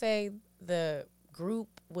I say the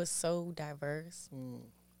group was so diverse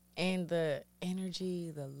and the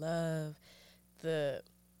energy, the love, the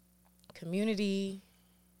community,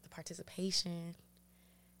 the participation,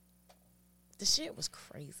 the shit was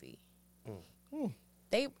crazy.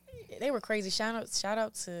 They were crazy. Shout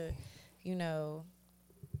out to, you know,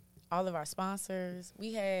 all of our sponsors.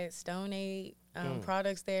 We had Stonade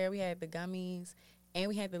products there. We had the gummies and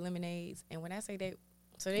we had the lemonades. And when I say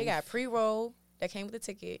they got pre-roll that came with the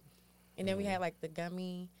ticket, and then we had like the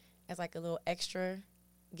gummy as like a little extra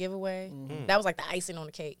giveaway. That was like the icing on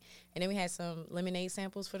the cake. And then we had some lemonade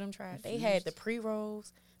samples for them to try. They had the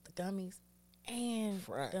pre-rolls, the gummies, and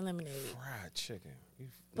the lemonade. Fried chicken.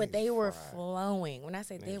 But they were flowing. When I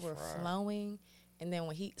say they were flowing, and then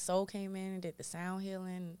when Soul came in and did the sound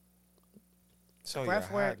healing, so breath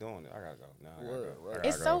work. Doing it. I gotta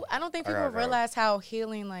go. I don't think people realize how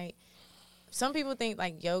healing, like, some people think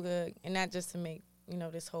like yoga, and not just to make, you know,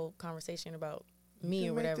 this whole conversation about me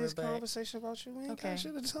or whatever. This but conversation about you, man. Okay.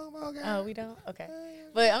 Shit to talk about, guys. Oh, we don't? Okay.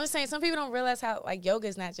 But I'm just saying, some people don't realize how, like, yoga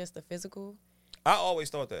is not just the physical. I always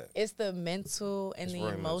thought that. It's the mental and the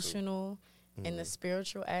emotional and the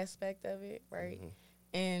spiritual aspect of it, right?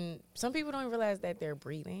 And some people don't realize that they're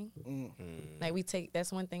breathing. Like,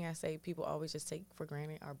 that's one thing I say people always just take for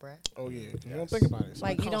granted, our breath. Oh, yeah. You don't think about it. It's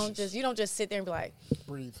like, you don't just sit there and be like,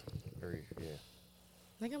 breathe, yeah.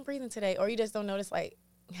 Like, I'm breathing today. Or you just don't notice, like,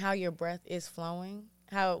 how your breath is flowing.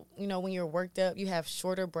 How, you know, when you're worked up, you have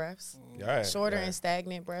shorter breaths, shorter and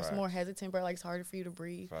stagnant breaths, more hesitant breath, like it's harder for you to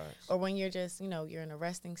breathe. Or when you're just, you know, you're in a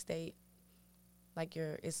resting state, like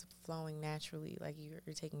it's flowing naturally, like you're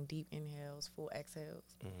taking deep inhales, full exhales.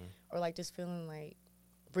 Or like just feeling like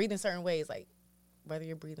breathing certain ways, like whether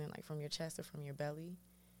you're breathing like from your chest or from your belly,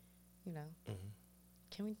 you know.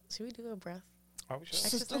 Should we do a breath? Oh, we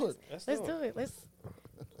should. Let's do it. Let's do it.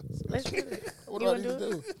 Let's do it. What do I need to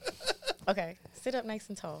do? Okay, sit up nice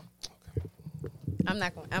and tall. Okay. I'm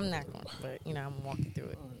not going, but, you know, I'm walking through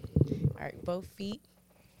it. All right, both feet.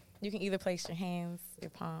 You can either place your hands,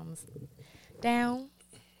 your palms down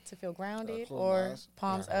to feel grounded or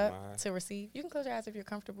palms up to receive. You can close your eyes if you're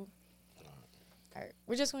comfortable. All right,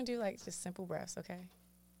 we're just going to do, like, just simple breaths, okay?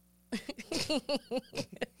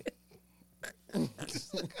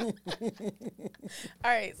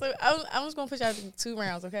 All right, so I'm just going to put y'all through 2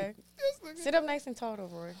 rounds, okay? Sit up nice and tall, though,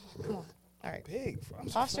 Roy. Come on. All right. Big.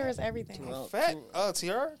 Posture is everything. Fat.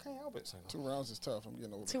 Tiara, can't help it. 2 rounds is tough. I'm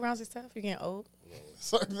getting old. 2 rounds is tough? You're getting old? Yeah.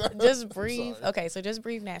 Just breathe. Okay, so just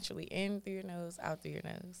breathe naturally. In through your nose, out through your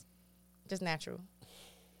nose. Just natural.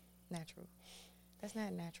 Natural. That's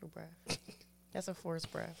not natural breath. That's a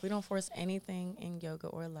forced breath. We don't force anything in yoga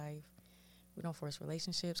or life. We don't force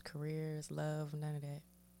relationships, careers, love, none of that.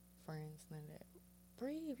 Friends, none of that.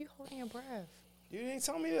 Breathe. You holding your breath. You didn't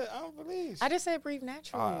tell me that. I don't believe. I just said breathe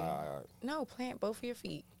naturally. Right. No, plant both of your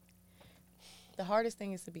feet. The hardest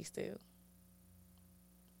thing is to be still.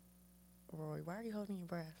 Roy, why are you holding your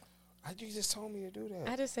breath? You just told me to do that.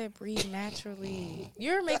 I just said breathe naturally.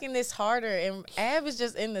 You're making this harder, and Ab is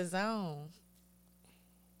just in the zone.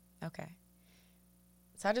 Okay.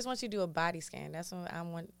 So I just want you to do a body scan. That's what I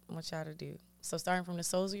want y'all to do. So starting from the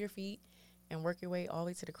soles of your feet and work your way all the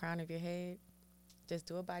way to the crown of your head. Just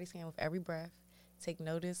do a body scan with every breath. Take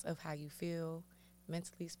notice of how you feel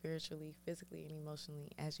mentally, spiritually, physically, and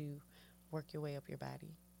emotionally as you work your way up your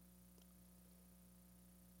body.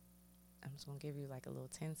 I'm just going to give you like a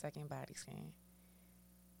little 10-second body scan.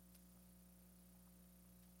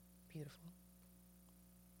 Beautiful.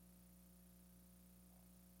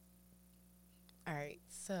 All right,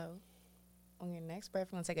 so on your next breath,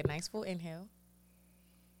 we're going to take a nice full inhale.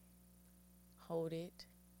 Hold it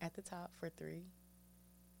at the top for 3,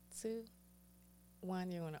 2,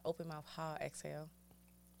 1. You're going to open mouth, ha, exhale.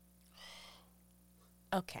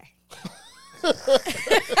 Okay.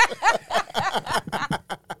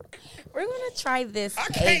 We're going to try this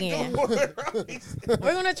again. We're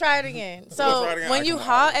going to try it again. So when you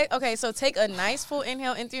ha, okay, so take a nice full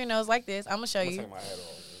inhale in through your nose like this. I'm going to show you. Take my head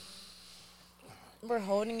off. We're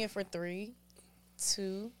holding it for 3,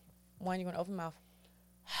 2, 1. You're going to open mouth.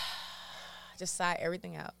 Just sigh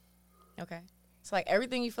everything out. Okay? So, like,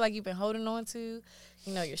 everything you feel like you've been holding on to,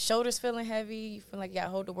 you know, your shoulders feeling heavy. You feel like you got to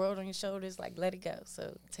hold the world on your shoulders. Like, let it go.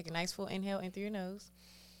 So, take a nice full inhale in through your nose.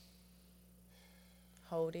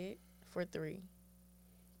 Hold it for 3,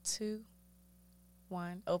 2,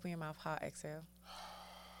 1. Open your mouth. Ha, exhale.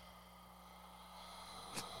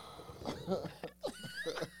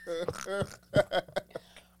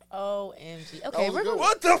 OMG. Okay, we're gonna,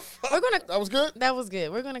 what the fuck? we're gonna. That was good. That was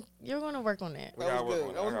good. You're gonna work on that. That was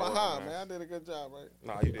good. That was my high, man. I did a good job, right?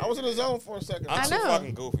 Nah, you did. I was in the zone for a second. I'm I too know.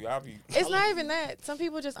 fucking goofy. I'll be. It's not even that. Some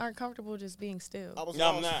people just aren't comfortable just being still. I was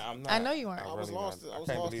No, lost. I'm not. I know you aren't. I was really lost. not. I was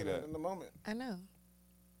can't lost believe in, that. in the moment. I know.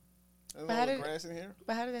 There's But all how the did- grass in here.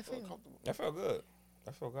 But how did that Felt feel? comfortable. That felt good.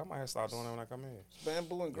 That felt good. I might have to start doing that when I come in. It's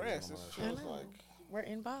bamboo and grass. It I feels know. like We're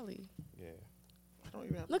in Bali. Yeah. I don't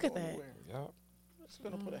even have to Look go at that. anywhere. Yep. Just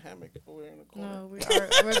gonna put a hammock over here in the corner. No,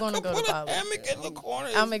 we're going to go to Bali. Hammock in the corner.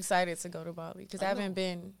 I'm excited to go to Bali because I I haven't know.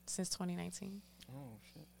 been since 2019. Oh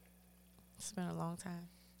shit! It's been a long time.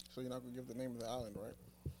 So you're not gonna give the name of the island, right?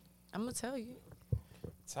 I'm gonna tell you.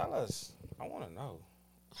 Tell us. I want to know.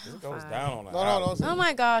 It goes Fine. down on the No, island. Oh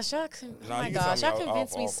my gosh, y'all! Nah, Oh my you can tell gosh, me y'all off-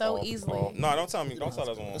 convince me off- so off- easily. off. No, don't tell me. You Don't don't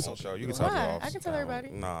tell have us to. on It's the okay. show. You You can don't tell me have off. to. I can tell camera.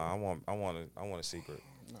 everybody. Nah, I want a secret.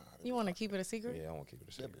 Nah. You want to keep it a secret? Yeah, I want to keep it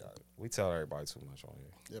a secret. They'll be all right. We tell everybody too much on here.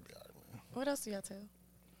 They'll be all right, man. What else do y'all tell?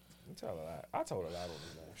 We tell a lot. I told a lot on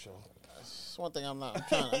this damn show. It's one thing I'm not. I'm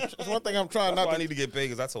trying. It's one thing I'm trying That's not why I to. need to get paid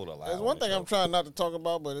because I told a lot. There's on one this thing I'm show. trying not to talk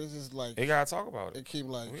about, but it's just like You gotta talk about it it. keep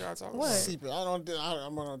like We gotta talk What? about it. seeping. I'm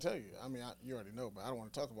not gonna tell you. I mean, you already know, but I don't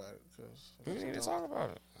want to talk about it because We need to talk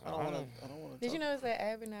about it. I don't want to. I don't want to. Did you notice that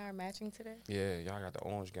Ab and I are matching today? Yeah, y'all got the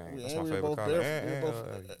orange gang. Yeah, That's and my we were favorite both color.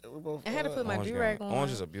 barefoot. We both. I had to put my Orange gang. do-rag on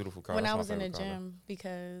Orange is a beautiful color. when That's I my was in the favorite color. gym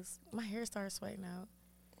because my hair started sweating out.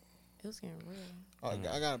 It was getting real.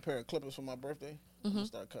 I got a pair of clippers for my birthday. I'm Mhm. gonna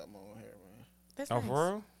start cutting my own hair, man. That's Oh, nice. for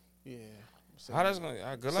real? Yeah. How that's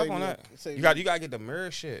gonna? Good luck Save on me that. save You me- gotta get the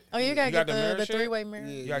mirror shit. Oh, you gotta You get got the mirror the shit? three-way mirror.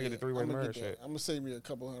 Yeah, gotta get the three-way I'ma mirror get that. shit. I'm gonna save me a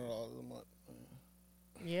couple $100 a month.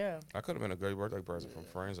 Yeah, That could have been a great birthday present from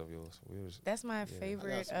friends of yours. We was that's my Yeah. I got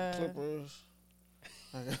favorite. some clippers.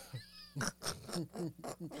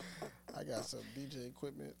 I got some DJ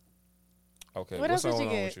equipment. okay. What what's else did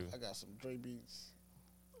going you on get? with I got some Dre beats.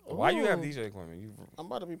 you? Why you have Ooh. DJ equipment? You I'm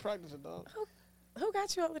about to be practicing, dog. Who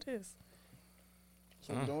got you all of this? That's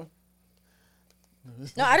what I'm doing.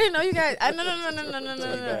 No, I didn't know you guys. No.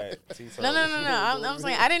 I'm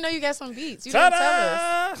saying I didn't know you got some beats. You didn't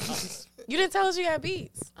tell us. You didn't tell us you got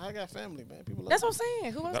beats. I got family, man. People love That's me. what I'm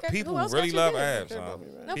saying. Who else got? People who else really got you love this? abs, Care about son.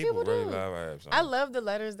 me, man. No, People people really do. love abs. Son. I love the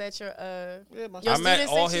letters that your Yeah, my Your I met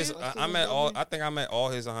students all sent his. you? I met all. I think I met all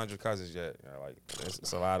his 100 cousins yet. Yeah, like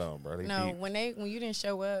it's a lot of them, bro. They No, deep. when you didn't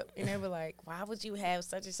show up and they were like, "Why would you have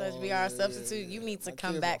such and such Oh, be our substitute? You need to My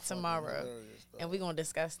come kids back are fucking tomorrow, hilarious, dog. and we're gonna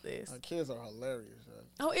discuss this." My kids are hilarious. Man.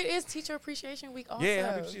 Oh, it is Teacher Appreciation Week also.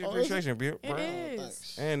 Yeah, happy teacher Oh, is it? appreciation, bro. It is.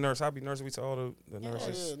 Thanks. And nurse, happy nurse. We to all the Oh,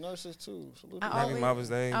 nurses. yeah, nurses too. Salute I to Happy always- Mother's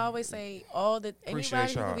Day. I always say all the Appreciate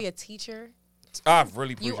anybody who y'all. can be a teacher, I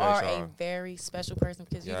really appreciate you are y'all. a very special person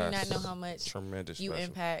because you do not Yes. know how much Tremendous. you special.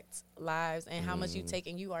 impact lives and how much you Mhm. take,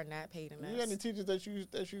 and you are not paid You got enough. any teachers that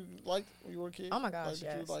you liked when you were a kid? Oh my gosh, Like,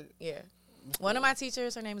 that you yes, like? yeah. One of my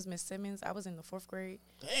teachers, her name is Miss Simmons. I was in the 4th grade.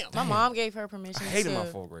 Damn. My mom gave her permission I hated to my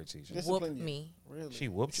 4th grade teacher. Yes. whoop Discipline you. me. Really? She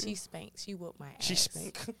whooped you. She spanked. She whooped my ass. She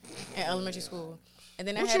spanked. in elementary school. And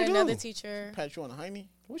then What I had you another do? teacher. Pat you on the hiney?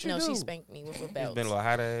 What you No, do? she spanked me with a You belt. been a little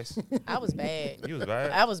hot ass. I was bad. You was bad.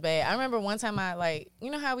 I was bad. I remember one time you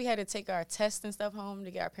know how we had to take our tests and stuff home to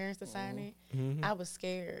get our parents to sign it? Mhm. I was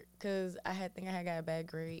scared because I had got a bad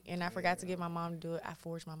grade and I forgot to get my mom to do it. I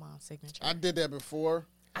forged my mom's signature. I did that before.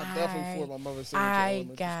 I definitely forged my mother's signature. in I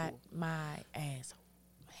elementary got school. my ass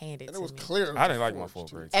handed And to it was me. clear. I didn't like my forged, 4th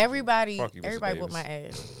too. grade teacher. Everybody Fuck you, Mr. whooped Davis. my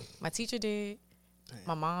ass. My teacher did. Damn.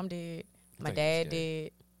 My mom did. My think dad you was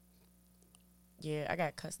did. Yeah, I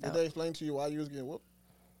got cussed Did out. they explain to you why you was getting whooped?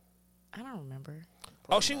 I don't remember.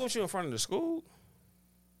 Oh, she whooped you in front of the school?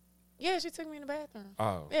 Yeah, she took me in the bathroom.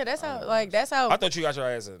 Oh. Yeah, that's how. Like that's how. I thought you got your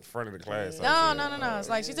ass in front of the class. No. It's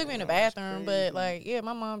like she took me in the bathroom, but crazy. like, yeah,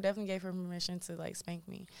 my mom definitely gave her permission to like spank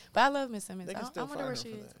me. But I love Miss Simmons. They can I still wonder where find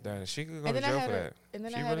she her for is. that. Damn, she could go And to then I jail had for a, that. and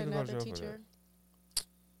then She I had really could go to another jail for teacher.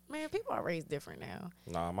 Man, people are raised different now.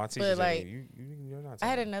 Nah, my teacher like, you're not. I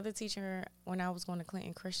had another teacher when I was going to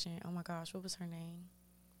Clinton Christian. Oh my gosh, what was her name?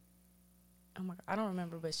 Oh my God, I don't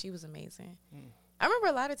remember, but she was amazing. I remember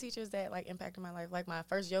a lot of teachers that like impacted my life. Like my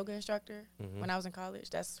first yoga instructor when I was in college.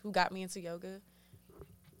 That's who got me into yoga.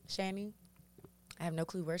 Shani. I have no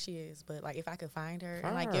clue where she is, but like if I could find her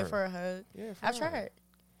and like give her a hug, I've tried.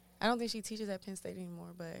 I don't think she teaches at Penn State anymore,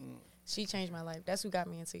 but she changed my life. That's who got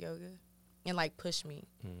me into yoga and like pushed me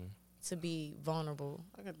to be vulnerable.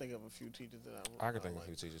 I can think of a few teachers that I can think of a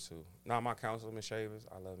few teachers too. Nah, my counselor, Miss Shavers.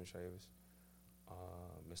 I love Miss Shavers.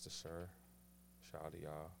 Mr. Sir. Shout out to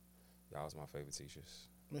y'all. Y'all was my favorite teachers.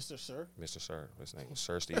 Mr. Sir? Mr. Sir. His name was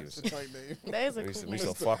Sir Stevens. That's a tight name. That is a We cool used to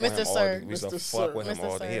name. fuck with Mr. him all Sir. day. We used to Mr. fuck with him Mr.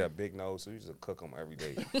 all day. He Sir. had a big nose, so we used to cook him every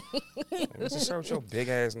day. Mr. Sir with your big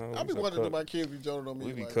ass nose. I be wondering if my kids be joking on me.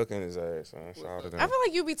 We be like, cooking his ass, son. Shout out to them. I feel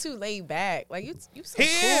like you be too laid back. Like you so He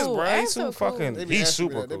is, cool. bro. That's He's so too cool. fucking. They be He's asking me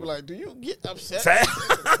super that. They be cool. like, do you get upset?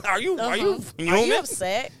 Are you Are human? you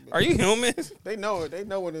upset? Are you human? They know it. They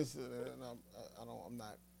know what it's. I'm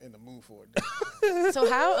not in the mood for it. So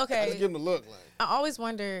how? I just Okay. give them the look. Like, I always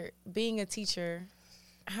wonder, being a teacher,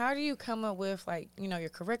 how do you come up with like your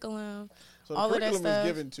curriculum, so all the of that curriculum stuff? is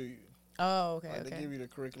given to you. Oh, okay, Like, They okay. give you the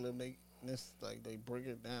curriculum. They break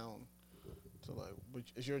it down to like which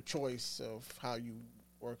is your choice of how you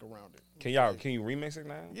work around it. Can you remix it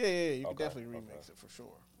now? Yeah. You can Okay, definitely remix it for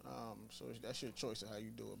sure. So that's your choice of how you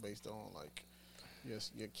do it based on like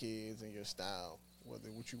your kids and your style, what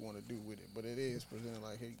you want to do with it. But it is presented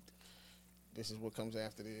like, hey, this is what comes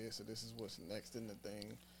after this, or this is what's next in the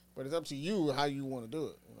thing. But it's up to you how you want to do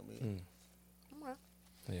it. You know what I mean?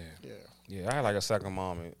 Yeah. I had like a second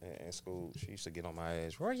mom in school. She used to get on my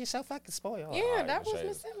ass. Roy, you're so fucking spoiled. Yeah, that was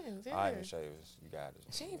Miss Simmons. Yeah. All right, Miss Shavers, you got it.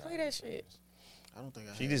 She ain't play that shit. I don't think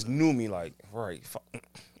I She had just that. knew me like, right,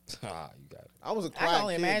 you got it. I was a I quiet can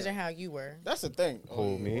only kid, imagine though. how you were. That's the thing.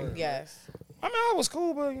 Who, me? word. Yes. I mean, I was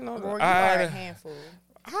cool, but Or you I are had a handful.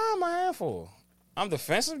 how am I a handful? I'm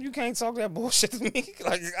defensive. You can't talk that bullshit to me.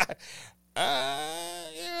 Like,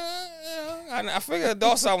 I figured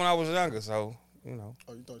adults out when I was younger, so you know.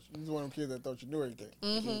 Oh, you was one of them kids that thought you knew everything.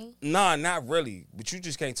 Mm-hmm. Nah, not really. But you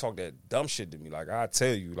just can't talk that dumb shit to me. Like I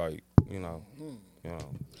tell you, like you know.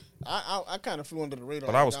 I kind of flew under the radar.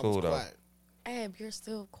 But I was like, cool, though. quiet. Ab, you're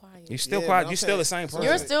still quiet. You still Yeah, quiet. but You I'm still the saying- same person.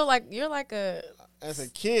 You're still like a. As a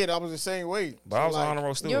kid, I was the same way. But I was like, an honor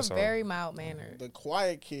roll student. You're so. very mild mannered. The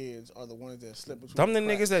quiet kids are the ones that slip between Them the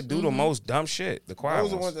cracks. niggas that do the most dumb shit. The quiet Those are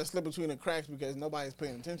the ones. ones that slip between the cracks because nobody's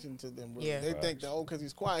paying attention to them. Really. Yeah. They think that, because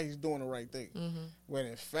he's quiet, he's doing the right thing. Mm-hmm. When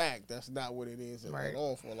in fact, that's not what it is Right. at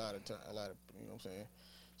all for a lot of time. You know what I'm saying?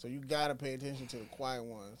 So you gotta pay attention to the quiet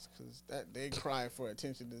ones because that they cry for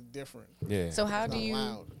attention is different. Yeah. So how It's do not you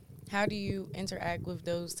loud. interact with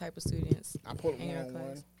those type of students? I put in one your on one,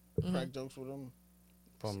 class? crack jokes with them,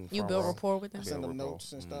 You build rapport with them. send them rapport.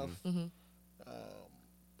 notes and stuff. Mm-hmm.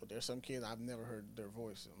 But there's some kids I've never heard their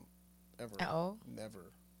voice ever. At all?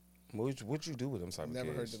 Never. What'd you do with them type of Never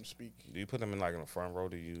kids? heard them speak. Do you put them in like in the front row?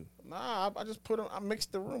 Do you? Nah, I just put them. I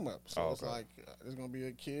mixed the room up. So Oh, it's okay. like there's gonna be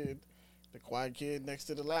a kid, the quiet kid next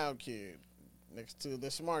to the loud kid, next to the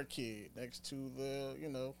smart kid, next to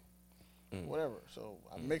the whatever. So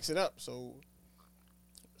I mix it up. So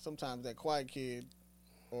sometimes that quiet kid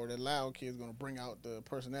or that loud kid is gonna bring out the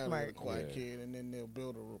personality of the Right. quiet Yeah. kid, and then they'll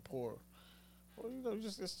build a rapport. Well,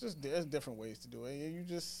 there's different ways to do it.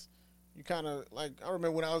 You kind of like, I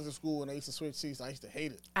remember when I was in school and I used to switch seats. I used to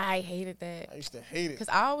hate it. I hated that I used to hate it. because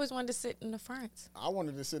I always wanted to sit in the front. I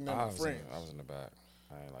wanted to sit in there I with was friends. I was in the back.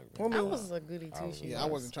 I ain't like. Put me I in- was a goodie too. She Yeah, I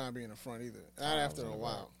was. wasn't trying to be in the front either. Not after a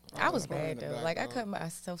while. I was in the bad though. back, Like I dog. cut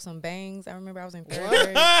myself some bangs. I remember I was in third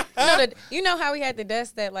grade. You know how we had the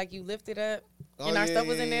desk that like you lifted up and our stuff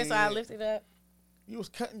was in there, so I lifted up. You was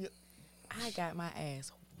cutting your. I got my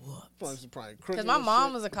ass whooped Probably crooked. because my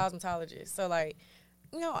mom was a cosmetologist. So like,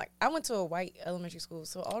 like I went to a white elementary school,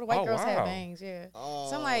 so all the white Oh, girls had wow. bangs. Yeah. Oh,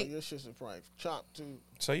 So I'm like, your shit's probably chopped too.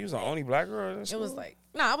 So you was the only black girl? In it school? was like,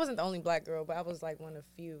 no, I wasn't the only black girl, but I was like one of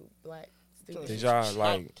few black students. Did y'all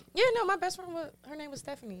like? Yeah, no, my best friend her name was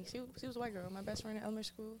Stephanie. She was a white girl. My best friend in elementary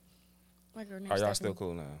school. White girl named Are y'all Stephanie. still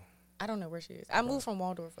cool now? I don't know where she is. I moved from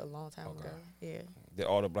Waldorf a long time ago. Yeah. Did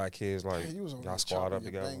all the black kids like You was y'all squad up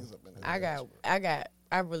together? I got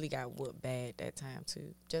I really got whooped bad that time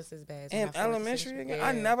too, just as bad. As In elementary again,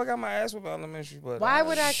 I never got my ass whooped in elementary. But why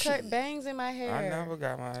would I cut bangs in my hair? I never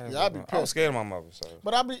got my ass. Yeah, I'd be I was pissed. scared of my mother. So.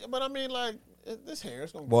 But I mean, like this hair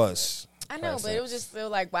is gonna Was. I know, but it was just still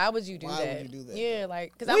like, why would you do Why that? would you do that? Yeah,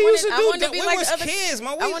 like because I We used to do wanted that. to be We like was the other kids,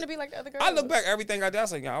 man. I want to be like the other girls. I look back everything I did. I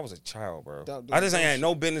was like, I was a child, bro. Don't do I just that ain't had shit.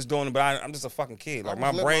 no business doing it, but I'm just a fucking kid. Like I my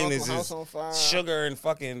was lit brain my is uncle's house just on fire. sugar and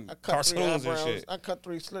fucking I cut 3 cartoons and eyebrows. shit. I cut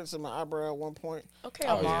 3 slits in my eyebrow at one point. Okay,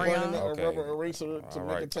 I was Mario. burning a Okay. rubber eraser to All make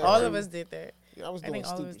right. it tattoo. All of us did that. Yeah, I was I doing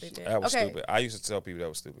think all of us stupid did shit. that. That was Okay. stupid. I used to tell people that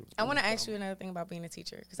was stupid. I want to ask you another thing about being a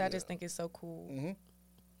teacher because I just think it's so cool. Mm-hmm.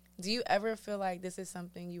 Do you ever feel like this is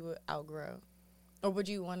something you would outgrow, or would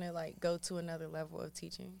you want to like go to another level of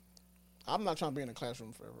teaching? I'm not trying to be in a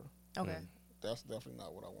classroom forever. Okay. That's definitely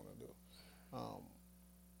not what I want to do.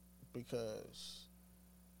 Because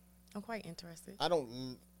I'm quite interested.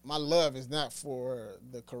 my love is not for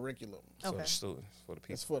the curriculum. For Okay. the students, for the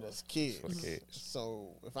people. It's for the kids. For the kids.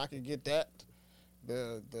 So if I can get that,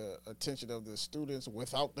 the attention of the students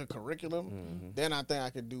without the curriculum, then I think I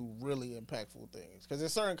could do really impactful things. Because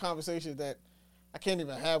there's certain conversations that I can't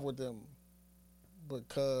even have with them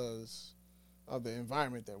because of the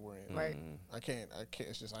environment that we're in. Right. I can't.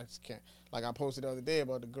 It's just I just can't. Like I posted the other day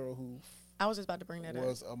about the girl who I was just about to bring that up.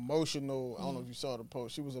 was emotional. I don't know if you saw the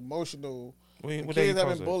post. She was emotional. What The day kids you have been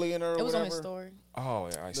posted? bullying her. Or It was whatever. on his story. Oh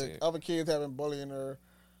yeah, I see The it. other kids have been bullying her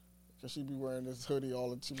because she be wearing this hoodie all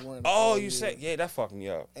the time. Oh, you said that fucked me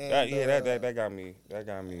up. And, That got me. That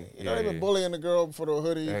got me. You know, they've been bullying the girl for the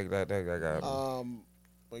hoodie. That got me.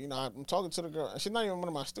 But you know, I'm talking to the girl. And she's not even one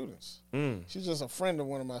of my students. She's just a friend of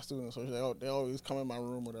one of my students. So they always come in my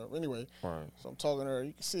room or whatever. Anyway, Right. so I'm talking to her.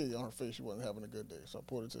 You can see it on her face. She wasn't having a good day. So I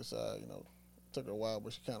pulled her to the side. You know, took her a while,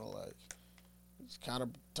 but she kind of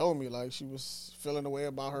told me like she was feeling the way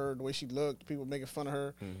about her, the way she looked. People making fun of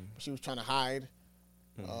her. But she was trying to hide.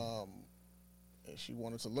 And she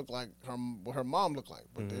wanted to look like what her mom looked like.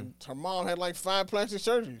 But then her mom had like 5 plastic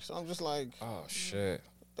surgeries. So I'm just like, Oh shit.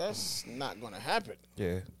 that's not going to happen.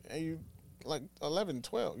 Yeah. And you like 11,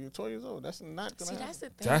 12. You're 12 years old. That's not going to happen. That's the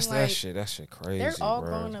thing. That's like, that shit. That shit crazy. They're all bro.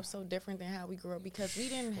 growing up so different than how we grew up because we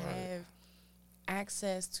didn't have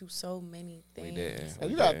access to so many things. We didn't.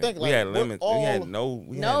 And you got to think we like had we're limits. all, We had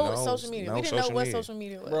no social media. No We didn't know what media. social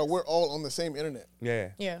media was. bro, we're all on the same internet. Yeah.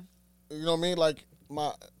 Yeah. You know what I mean? Like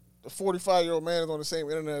the 45-year-old man is on the same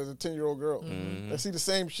internet as a 10-year-old girl. They see the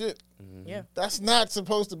same shit. Yeah. That's not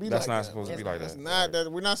supposed to be That's like not that. supposed to be That's like That's that. not Right.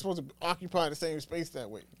 that. We're not supposed to occupy the same space that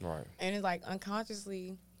way. Right. And it's like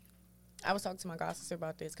unconsciously, I was talking to my god sister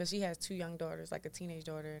about this because she has 2 young daughters, like a teenage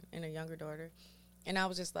daughter and a younger daughter. And I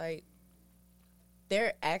was just like,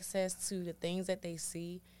 their access to the things that they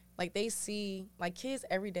see, like they see, like kids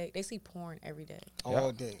every day, they see porn every day.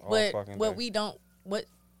 All day. All But fucking what day. we don't, what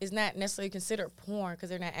is not necessarily considered porn because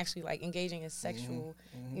they're not actually like engaging in sexual,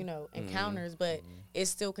 you know, encounters, but it's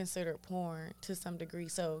still considered porn to some degree.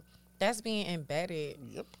 So that's being embedded,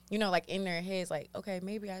 Yep. you know, like in their heads, like, okay,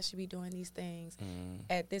 maybe I should be doing these things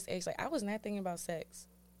at this age. Like I was not thinking about sex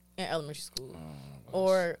in elementary school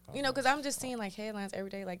or, you know, because I'm just seeing like headlines every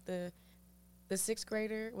day, like the 6th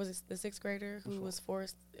grader, was it the 6th grader who was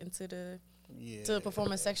forced into to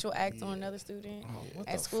perform a sexual act on another student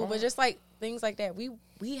at school. But just like things like that,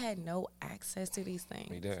 we had no access to these things.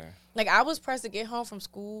 We did. Like I was pressed to get home from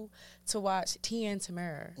school to watch Tia and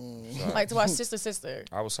Tamara, like to watch Sister.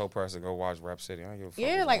 I was so pressed to go watch Rap City. I don't give a fuck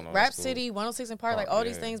Yeah, what's like going on in Rap school. City, 106 and Park, like Oh, all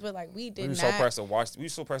these yeah. things. But like we did We were not. so pressed to watch. We were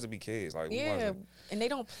so pressed to be kids. Like we Yeah, wasn't. and they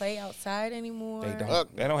don't play outside anymore. They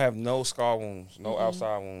don't. They don't have no scar wounds, no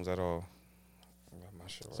outside wounds at all. I got my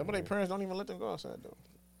shit right Some of their here. parents don't even let them go outside though.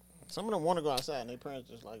 Some of them want to go outside, and their parents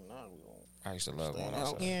just like, nah, we won't. I used to love Staying going out.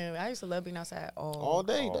 outside. Yeah, I used to love being outside All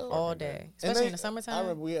day all though. all fucking day, day. And especially they- in the summertime. I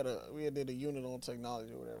remember we did a unit on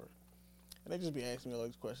technology or whatever, and they just be asking me all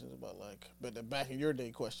these questions about like, but the back in your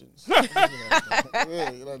day questions, yeah,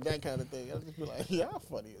 like that kind of thing. I just be like, y'all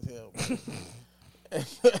funny as hell.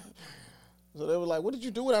 Man. So they were like, "What did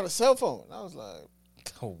you do without a cell phone?" And I was like,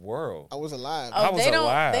 The world. "I was alive." I Oh, was they don't.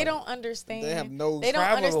 alive. They don't understand. They have no They don't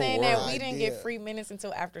travel understand that world we didn't idea. get free minutes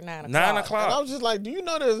until after 9 o'clock. 9 And I o'clock. was just like, "Do you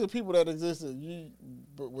know there's people that existed?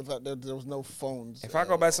 But without there was no phones." If I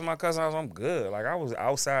go back to my cousin's house, I'm good. Like I was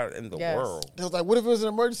outside in the Yes. world. It was like, what if it was an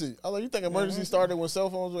emergency? I was like, you think emergency started when cell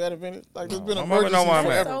phones were invented? Like, there's been My an mama know emergency where I'm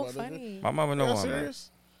at. forever. so my nigga. funny. My mama know Y'all I'm at.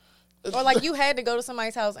 serious? Or like you had to go to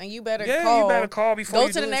somebody's house and you better Yeah, call. you better call before Go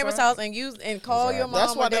you to the do neighbor's something. house and use and call your mom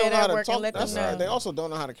That's why or they don't dad know how at to work talk. and let them That's know. why they also don't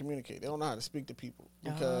know how to communicate. They don't know how to speak to people.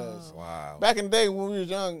 because Wow. back in the day when we was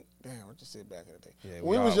young, damn, I just said back in the day. Yeah,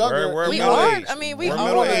 when we was younger, we're We middle are. age. I mean, we we're are.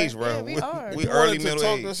 middle age, bro. Yeah, we are. We you early wanted to middle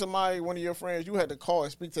talk age. to somebody, one of your friends, you had to call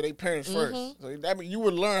and speak to their parents first. So that mean you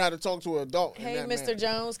would learn how to talk to an adult. in Hey, that Mr. manner.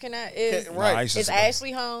 Jones, Right. is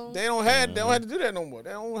Ashley home? They don't have to do that no more.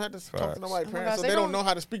 They don't have to talk to nobody's Oh my parents, gosh, so they they don't don't- know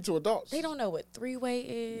how to speak to adults. They don't know what three-way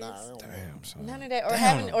is. Nah, they don't know. Damn, son. None of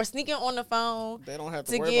that, or sneaking on the phone They don't have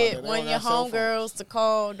to to worry get about that. They one don't of your got cell phones. homegirls to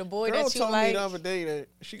call the boy Girl that you told me like. the other day that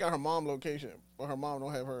she got her mom location, but her mom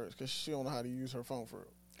don't have hers because she don't know how to use her phone for it.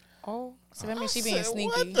 Oh, so that means she I being said, sneaky.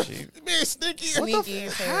 What the being sneaky? Sneaky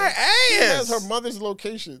as hell. She has her ass. mother's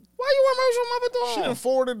location. Why you want your mother She doing? done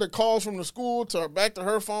forwarded the calls from the school to her, back to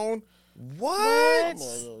her phone. What? I'm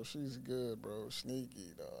like, yo, she's good, bro.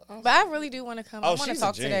 Sneaky, dog. But I really do want to come. Oh, I want to she's a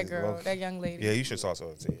talk to that genius, girl, bro. that young lady. Yeah, you should talk to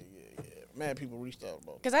her too. Yeah. Mad people reached out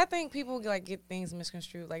about. Because I think people like get things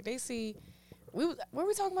misconstrued. Like they see, were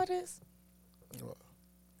we talking about this? What?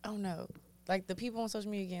 Oh no, like the people on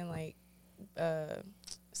social media getting like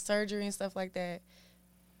surgery and stuff like that.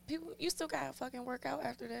 People, you still gotta fucking work out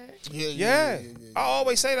after that. Yeah. I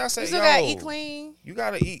always say that. I say, You still yo, gotta eat clean. You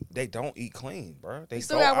gotta eat. They don't eat clean, bro. They You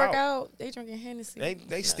still go gotta work out. out. They drinking Hennessy.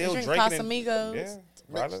 They still drink drinking. Casamigos.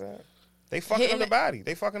 Yeah, part of that. They fucking Hitting up the body.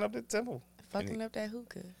 They fucking up the temple. Fucking up that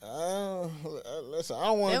hookah. Listen, I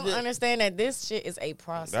don't They want don't to get. understand that this shit is a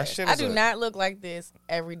process. shit I is do a- not look like this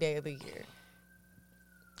every day of the year.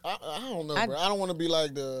 I don't know, bro. I don't want to be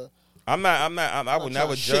like the. I would I'm never trying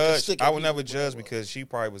to shake a judge. stick I at would never people, judge bro. because she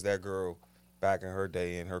probably was that girl back in her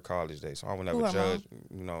day, in her college days. So I would never Who, her judge.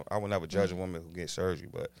 You know, I would never judge a woman who gets surgery.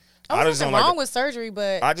 But Oh, I there's just don't nothing like. wrong with surgery,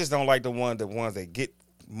 but I just don't like the ones that get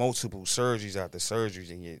multiple surgeries after surgeries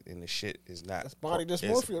and the shit is not. That's body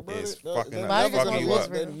dysmorphia, bro. It's They're fucking, never Body fucking gonna you look. up.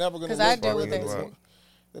 dysmorphia. They're never gonna 'Cause look I the deal way with they that want. too.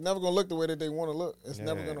 They're never gonna look the way that they want to look. It's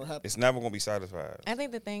never Yeah. gonna happen. It's never gonna be satisfied. I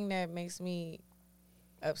think the thing that makes me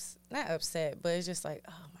not upset, but it's just like,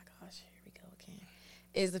 oh my gosh, here we go again,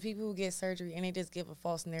 is the people who get surgery and they just give a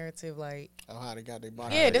false narrative like, Oh, how they got their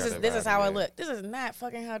body. yeah, they this got is their this is body, how I yeah. look. This is not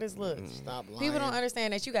fucking how this looks. Stop lying. People don't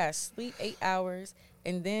understand that you gotta sleep 8 hours,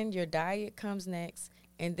 and then your diet comes next,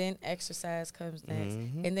 and then exercise comes next,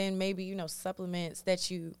 and then maybe supplements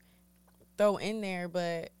that you throw in there,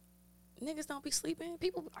 but niggas don't be sleeping.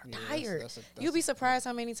 People are Yeah, tired. that's You'll be surprised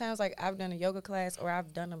how many times like I've done a yoga class or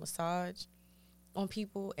I've done a massage on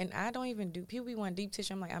people, and I don't even do. People be wanting deep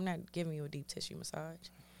tissue. I'm like, I'm not giving you a deep tissue massage.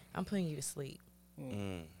 I'm putting you to sleep, You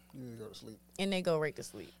need to go to sleep. and they go right to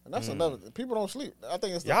sleep. And that's another. People don't sleep. I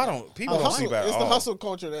think it's the, Y'all don't. People the don't hustle. sleep at It's all. the hustle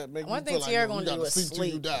culture that makes One you thing feel like Tierra you gonna gotta do is sleep till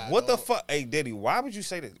you sleep. die. What the dog. fuck? Hey, Diddy, why would you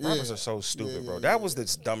say that? Rappers Yeah. are so stupid, Yeah, bro. yeah, That yeah. was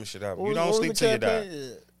the dumbest shit ever. What You was- don't what was sleep the till you die.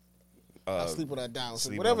 campaign? I sleep when I die.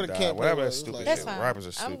 sleep Whatever when the I die. campaign Whatever that was, stupid like, That's shit. fine. Rappers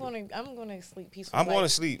are stupid. I'm gonna sleep peacefully. I'm going to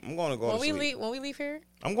Like, sleep. I'm going to go when to we sleep. leave. When we leave here,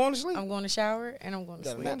 I'm going to sleep. I'm going to shower and I'm going to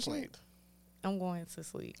Got a sleep. nap I'm going to plan. sleep. I'm going to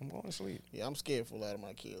sleep. I'm going to sleep. Yeah, I'm scared for a lot of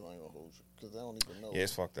my kids. I ain't gonna hold you because I don't even know. Yeah,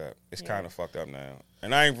 it's fucked up. It's Yeah. kind of fucked up now.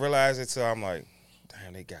 And I ain't realized it till I'm like,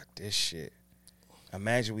 damn, they got this shit.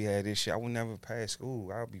 Imagine we had this shit. I would never pass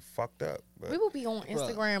school. I would be fucked up. But We will be on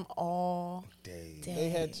Instagram all day. day. They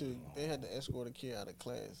had to escort a kid out of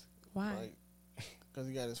class. Why? Right? Because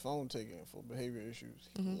he got his phone taken for behavior issues.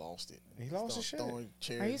 He lost it. He lost his shit. Throwing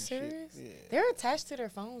chairs Are you and shit. serious? Yeah. They're attached to their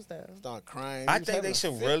phones though. Start crying. I He was think having they a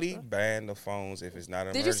should fit, really bro. ban the phones if it's not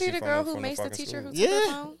an Did you see emergency the girl phone who from maced the fucking teacher school. who took her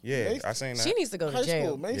Yeah. phone? Yeah, Maced- I seen that. She needs to go to High jail.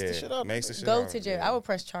 school, maced the shit out. maced the shit Go out. to jail. Yeah. I would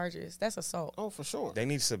press charges. That's assault. Oh, for sure. They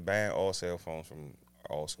need to ban all cell phones from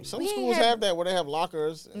all schools. Some We ain't schools had- have that where they have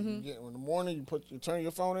lockers. And you get, in the morning, you turn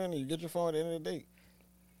your phone in, and you get your phone at the end of the day.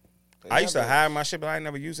 They I used to have that. hide my shit, but I ain't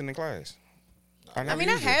never used it in class. I mean,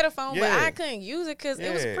 I had a phone, but Yeah. I couldn't use it because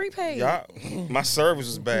it was prepaid. Yeah, my service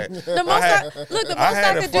was bad. The most I had- look, the most I had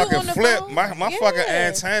I to could do fucking on the flip. phone. My fucking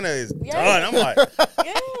antenna is Yeah. done. I'm like,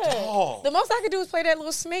 Yeah. Dog. The most I could do is play that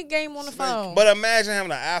little snake game on the phone. but imagine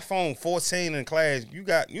having an iPhone 14 in class.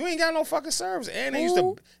 You ain't got no fucking service. And they used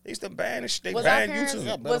Who? to ban the shit. They was our banned parents YouTube.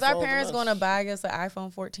 Yeah, better was our phones than parents us. going to buy us an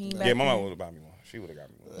iPhone 14 back Yeah, my mom then? would have bought me one. She would have got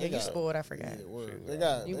me one. Yeah, you got- spoiled. I forgot. Yeah, word. They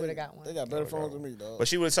got. You they- would've got one. They got better phones than me, dog. But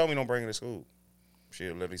she would have told me don't bring it to school. She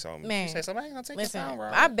would literally told me. Man, She said, somebody ain't gonna take Listen, your phone,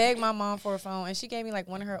 bro. I begged my mom for a phone, and she gave me like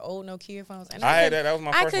one of her old Nokia phones. And I had couldn't- that. That was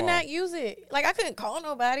my I first could phone. not use it. Like I couldn't call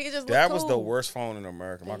nobody. It just That looked was cool. the worst phone in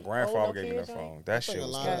America. My grandfather gave me Nokia that joint? phone. That shit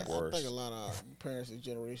was I the think worst. a lot of parents this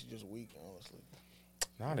generation just weak, honestly.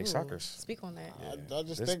 Nah, they suckers. Speak on that. I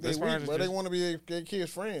just This- think this they parents weak, is but they just- want to be their kids'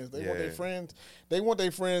 friends. They want their Yeah. friends. They want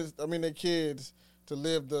their friends. I mean, their kids to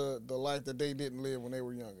live the life that they didn't live when they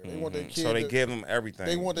were younger. They want their kid. So they to, give them everything.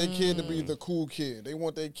 They want their kid to be the cool kid. They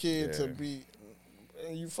want their kid to Yeah. be.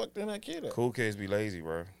 And you fucked that kid up. Cool kids be lazy,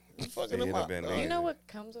 bro. Fucking They him hit up up. and dog. they- You know what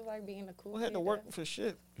comes with like being a cool I kid? had to work though? for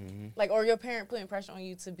shit. Like, or your parent putting pressure on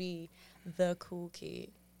you to be the cool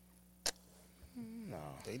kid. No,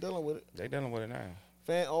 They dealing with it. they dealing with it now.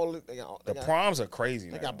 Fan all they got. The proms are crazy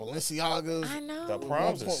They now. got Balenciagas. I know. The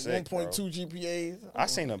proms are 1.2 sick, bro. GPAs. I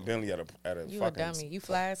seen a Bentley at a You fucking. a dummy. You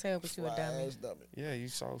fly as hell, but you a Fly dummy. ass dummy. Yeah, you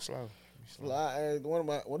so slow. Fly ass.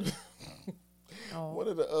 One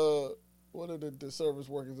Oh. one of the service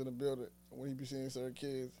workers in the building, when he be seeing certain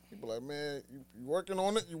kids, he be like, man, you working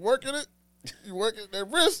on it? You working it? You working that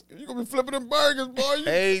wrist? You gonna be flipping them burgers, boy. You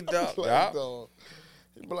Hey, dog. like, Yeah. dog.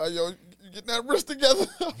 He be like, yo, you getting that wrist together?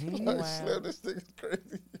 I'm like, Wow. Slim, this thing is crazy.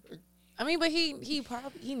 I mean, but he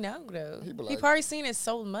probably know though. He be He like- probably seen it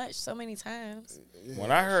so many times. Yeah.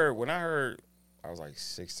 When I heard, I was like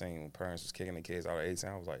 16. When parents was kicking the kids out at 18,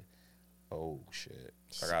 I was like, oh shit.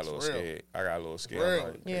 I got a little It's real. scared. I got a little scared. Real.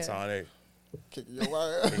 I'm like, Yeah. it's on it. Kicking your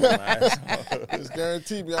ass. Kicking my ass out. It's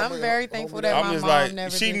guaranteed me. I'm very thankful that I'm my just mom like,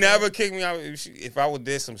 never she did never that. kicked me out. If I would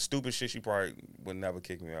did some stupid shit, she probably would never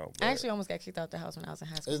kick me out. But I actually almost got kicked out the house when I was in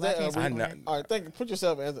high school. Is but I that can't a speak on re- that. All right, put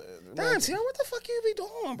yourself as a damn, Tia, what the fuck you be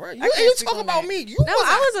doing, bro? You can't ain't speak talk on about that. me. You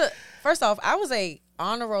No, first off, I was a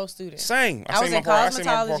honor roll student. same. I was seen in my report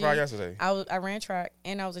card cosmetology. yesterday. I ran track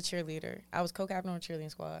and I was a cheerleader. I was co-captain on the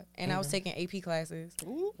cheerleading squad and I was taking AP classes.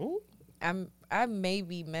 Ooh. I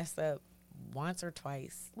maybe messed up once or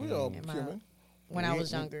twice We all in my- human. when I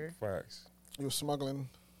was younger. Facts. You were smuggling.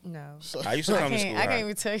 No. So, I used to come to school. I can't high.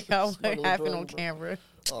 even tell y'all what Smuggling happened drugs, on bro. camera.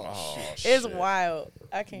 oh, shit. It's shit. wild.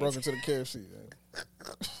 I can't. Broke into the KFC.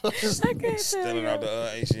 I can't tell Stealing out y'all.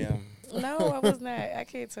 the HM. No, I was not. I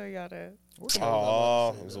can't tell y'all that.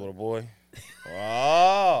 Oh, it was a little boy.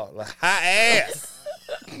 Oh, like hot ass.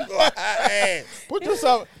 Hot ass. Put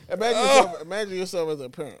yourself. Imagine yourself as a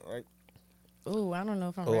parent, right? Ooh, I don't know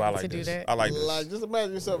if I'm Oh, ready I to like do this. that. I like this. Like, just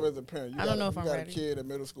imagine yourself as a parent. I don't know if you I'm got ready. a kid in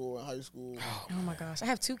middle school and high school. Oh my gosh, I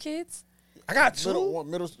have 2 kids. I got two.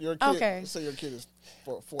 Your kid. Okay. Let's say your kid is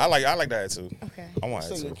 14. I like that too. Okay. I want Let's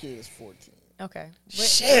that say your too. kid is 14. Okay.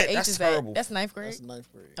 Shit, what age that's is terrible. That? That's 9th grade. That's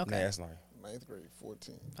ninth grade. Okay. Nah, that's not. Ninth grade,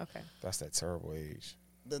 14. Okay. That's that terrible age.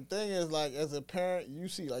 The thing is, like, as a parent, you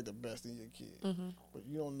see like the best in your kid, Mm-hmm. but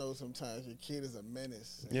you don't know sometimes your kid is a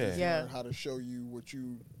menace. And Yeah. he's Yeah. learn how to show you what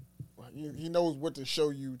you. He knows what to show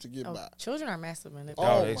you to get Oh, by. children are massive Oh,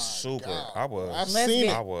 Oh they my super. God. I was. I've Let's seen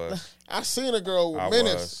get- it. I was. I seen a girl with I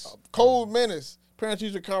menace, was. a cold menace. Parent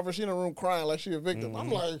teacher conference, she in a room crying like she a victim. I'm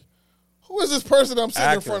Mhm. like, who is this person I'm sitting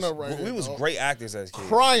Actors. in front of right we here? was dog? great actors as kids.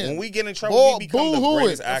 Crying. When we get in trouble, we become the boo-hooing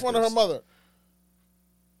greatest in actors. front of her mother.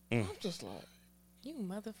 Mm. I'm just like, You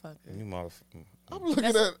motherfucker. You motherfucker. I'm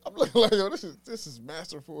looking like, yo, this is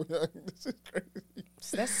masterful, young. This is crazy.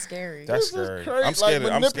 That's scary. That's This is scary. crazy. I'm scared.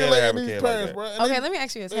 Like, I'm scared to have a manipulating kid these like parents, that. bro. And Okay, they- let me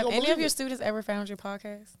ask you this: they Have don't any of believe your it. students ever found your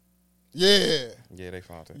podcast? Yeah, Yeah, they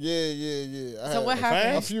found it. yeah. I So had what They happened?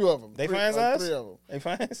 a fans? few of them. They fans us? 3 of them. They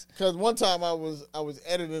fans? Because one time I was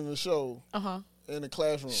editing the show Uh huh. in the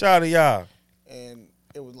classroom, Shout out to y'all. and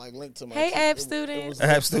it was like linked to my. Hey, T- ab it was students. linked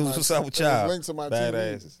Ab to students, my- what's up with it was y'all? linked to my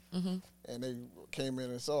Badasses. TV, and they came in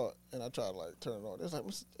and saw it, and I tried to like turn it on. They was like,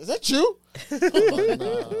 "Is that you?" I'm like,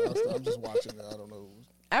 nah, I'm just watching it. I don't know.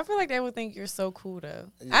 I feel like they would think you're so cool though.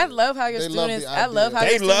 Yeah. I love how your They love the students. I love how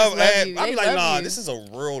They your love. students love you. I'm They like, love nah, you. this is a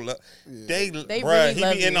real. Yeah. They They bruh, really he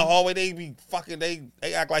love be in the you. hallway. They be fucking. They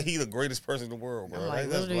act like he the greatest person in the world, bro. I'm like,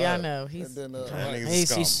 that's little do y'all love. know he's And then That like, nigga's he's,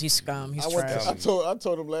 scum. he's scum. He's I went. trash. I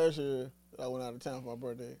told him last year that I went out of town for my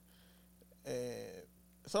birthday, and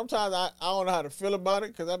sometimes I don't know how to feel about it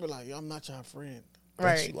because I be like, yo, I'm not your friend. But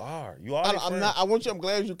Right. you are. You are. I'm not. I want you. I'm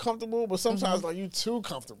glad you're comfortable, but sometimes like you too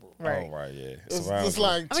comfortable. Right. Oh, right. Yeah. It's around just you.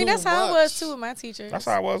 like. I mean, too that's how it much. was too with my teachers. That's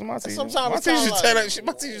how it was with my teacher. Sometimes my it's teacher kinda tell like- that shit.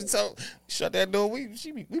 My teacher tell shut that door. We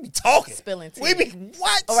be talking. Spilling tea. We be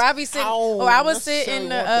what? Or I be sitting, don't or I would sit in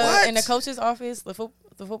necessarily want the in the What? coach's office, the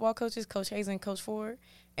football coaches, Coach Hayes and Coach Ford,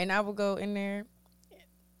 and I would go in there,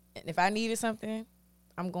 and if I needed something,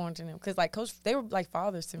 I'm going to them because like Coach, they were like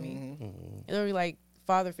fathers to me. They were like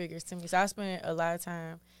father figures to me. So I spent a lot of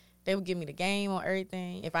time. They would give me the game on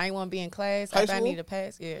everything. If I ain't want to be in class, High if I school? need a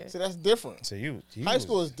pass, yeah. See, that's different. So you High was-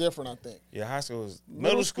 school is different, I think. Yeah, high school was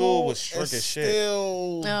middle school was strict is as shit.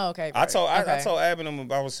 Still, Oh, okay. I told okay. I told Abby them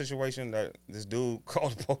about a situation that this dude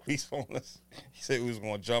called the police on us. He said we was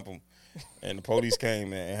gonna jump him, and the police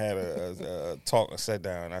came and had a talk, a sit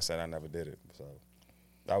down. I said I never did it. So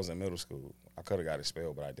that was in middle school. I could have got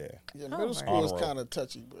expelled, but I did. yeah, Oh, middle right. school is Honor roll. kind of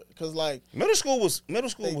touchy, because like Middle school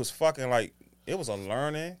was fucking like it was a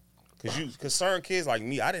learning because certain kids like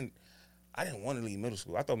me, I didn't want to leave middle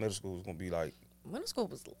school. I thought middle school was gonna be like Middle school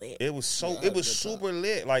was lit. It was so. Yeah, I had it a was good time. super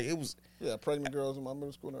lit. Like it was. Yeah, pregnant girls in my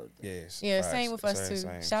middle school and everything. Yes. Yeah, facts. same with us too.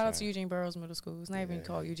 Same, Shout out to same. Eugene Burroughs Middle School. It's not even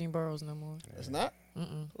called Eugene Burroughs no more. It's not?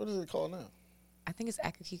 Mm-mm. What is it called now? I think it's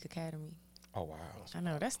Akakik Academy. Oh wow. I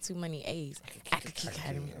know that's too many A's. Akakik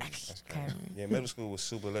Academy. That's Akakik crazy. Academy. Yeah, middle school was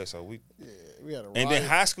super lit. So we. Yeah, we had a And then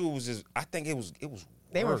high school was just. I think it was.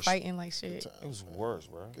 They were worse. fighting like shit. It was worse,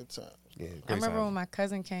 bro. Good time. Yeah, I remember when my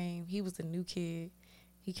cousin came. He was the new kid.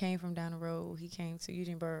 He came from down the road. He came to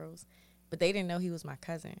Eugene Burroughs, but they didn't know he was my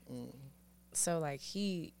cousin. So like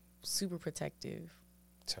he super protective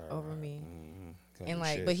over me. And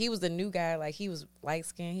like, but he was the new guy. Like he was light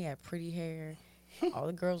skinned. He had pretty hair. All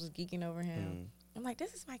the girls was geeking over him. I'm like,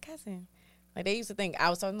 this is my cousin. Like they used to think I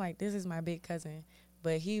was something like, this is my big cousin.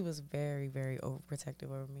 But he was very, very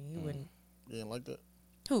overprotective over me. He wouldn't. You didn't like that?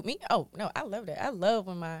 Who, me? Oh no, I love that. I love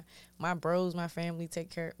when my bros, my family take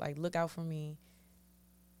care, like look out for me.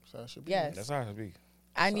 So I should be. Yes. That's how it should be.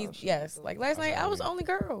 I need yes. Like last night, I was the how only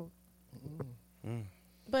girl.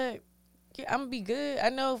 But yeah, I'm gonna be good. I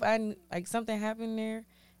know if I like something happened there,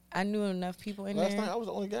 I knew enough people in Last there. night I was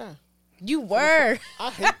the only guy. You were.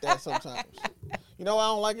 I hate that sometimes. You know why I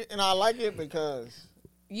don't like it? And I like it because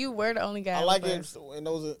You were the only guy. I on like the it bus. in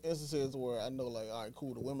those instances where I know, like, all right,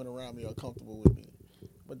 cool, the women around me are comfortable with me.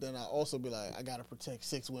 But then I also be like, I got to protect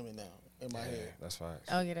 6 women now in my head. That's fine.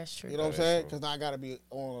 Oh yeah, that's true. You know what I'm That is saying? true. Because now I got to be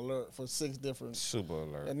on alert for 6 different. Super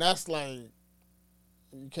alert. And that's like,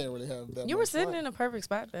 you can't really have that You were much sitting fun. in a perfect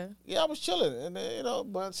spot though. Yeah, I was chilling.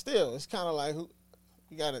 And, but still, it's kind of like,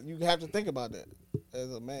 you have to think about that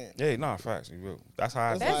as a man. Yeah, no, facts. You will. That's how I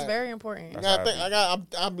That's feel. That's like- very important. You That's gotta how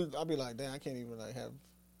I think. I'll be like, damn, I can't even like have.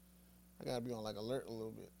 I gotta be on like alert a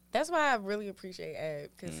little bit. That's why I really appreciate Ab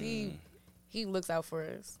because he looks out for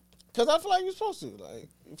us. Cause I feel like you're supposed to. Like,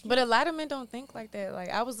 if you, But a lot of men don't think like that. Like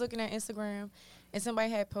I was looking at Instagram and somebody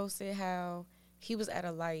had posted how he was at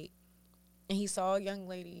a light and he saw a young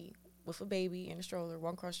lady with a baby in a stroller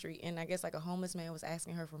walking across the street, and I guess like a homeless man was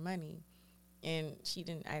asking her for money, and she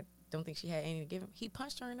didn't. I don't think she had any to give him. He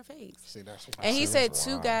punched her in the face. see, that's And he said that's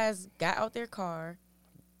 2 wild. guys got out their car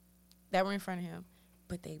that were in front of him,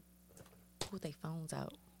 but they pulled their phones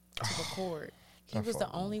out to record. He That was the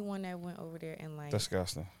fucked only one that went over there and like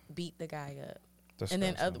Disgusting. beat the guy up. Disgusting.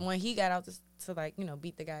 And then when he got out to like,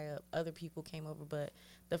 beat the guy up, other people came over. But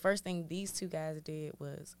the first thing these 2 guys did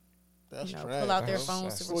was, that's trash. pull out their That's-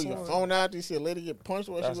 phones to Pull your record. phone out. You see a lady get punched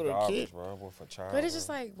when That's she with a garbage, kid. bro. With a child. But it's bro. just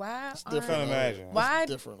like, why It's aren't, different. imagine. why,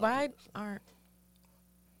 It's different. why aren't,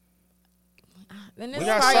 then this We is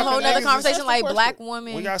got probably a sucker whole niggas nother is- conversation. that's Like the black question.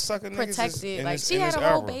 woman We got sucker niggas protected. in Like this- she in had this a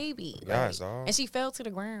whole era. baby. Yes, like, dog. and she fell to the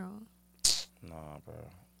ground. Nah, bro.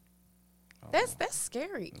 That's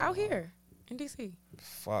scary out here in DC.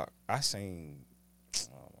 Fuck. I seen.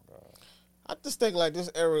 Oh my god. I just think like this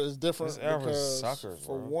era is different This era is because suckers,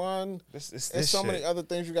 for bro. one, This there's so many shit. other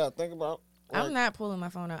things you gotta think about. Like, I'm not pulling my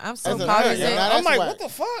phone out. I'm so As a man, cognizant. yeah, nah, I'm that's like, whack. what the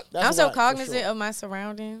fuck? That's I'm so whack, for cognizant sure. of my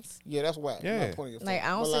surroundings. Yeah, that's whack. Yeah. I'm not pointing your Like I phone.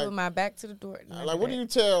 don't But, sit like, with my back to the door. none like, of what do that. you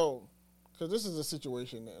tell? Because this is a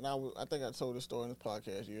situation, and I think I told this story in this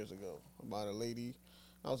podcast years ago about a lady.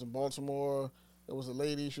 I was in Baltimore. There was a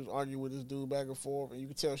lady. She was arguing with this dude back and forth, and you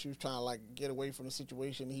could tell she was trying to like get away from the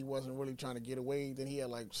situation. He wasn't really trying to get away. Then he had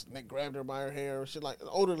like grabbed her by her hair, shit like an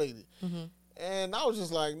older lady. And I was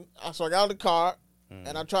just like, so I got out of the car,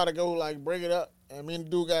 and I tried to go like break it up. And me and the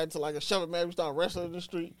dude got into like a shoving match. We started wrestling in the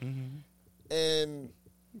street, and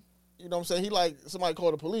you know what I'm saying? He like somebody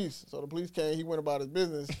called the police, so the police came. He went about his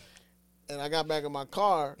business. And I got back in my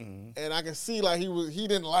car, and I could see like he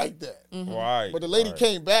didn't like that. Right. But the lady right.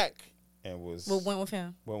 came back. and was. What went with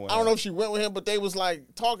him? went I don't know if she went with him, but they was like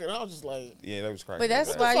talking. I was just like, Yeah, that was crazy. But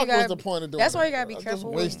that's what why the you fuck was got. the point of doing That's why that, you gotta be bro? I just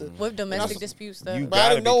careful wasted. with domestic that's- dispute stuff. You but I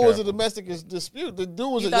gotta didn't be know it was a careful. domestic dispute. The dude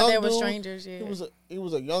was You a thought young they were dude. strangers, yeah. He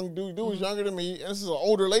was a young dude. Dude was younger than me, and this is an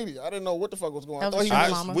older lady. I didn't know what the fuck was going on. That I was thought a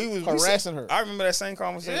he sugar was mama. harassing her. I remember that same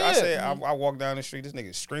conversation. I Yeah. said, I walked down the street. This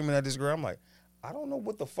nigga screaming at this girl. I'm like, I don't know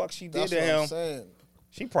what the fuck she did That's to what I'm him. saying.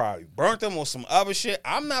 She probably burnt him or some other shit.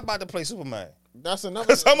 I'm not about to play Superman. That's another.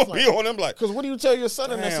 Because I'm going to be on him like, Because what do you tell your son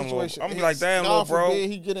in that Damn, situation? I'm gonna be like, damn, little God bro. forbid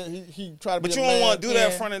he get in, he try to be but a you man. don't want to do that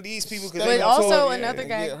in Yeah. front of these people. Cause But they But gonna also talk, another and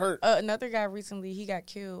guy, get hurt. another guy recently, he got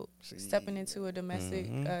killed stepping into a domestic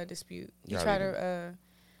dispute. He Gotta tried be. to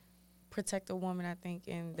protect a woman, I think,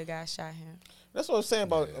 and the guy shot him. That's what I'm saying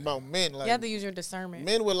about men. Like You have to use your discernment.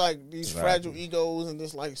 men with like these Exactly. fragile egos and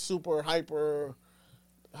this like super hyper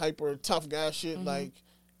tough guy shit. Like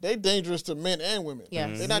they dangerous to men and women.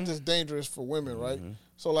 Yes. They're not just dangerous for women, right?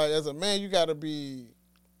 So like as a man, you got to be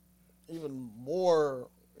even more.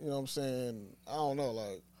 You know what I'm saying? I don't know,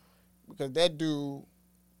 like because that dude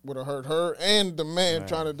would have hurt her and the man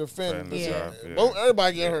trying to defend. Yeah. Both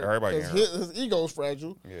everybody get hurt. Everybody get hurt. His ego's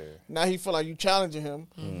fragile. Yeah. Now he feel like you challenging him.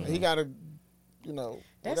 And he got to, you know,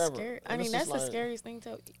 That's whatever. scary. I And mean, it's that's just the scariest thing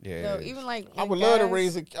to. Yeah. Though, even like I would love to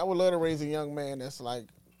raise a young man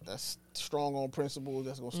that's strong on principles,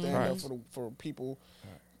 that's gonna stand up for people.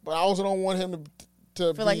 But I also don't want him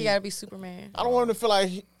to feel like he gotta be Superman. I don't want him to feel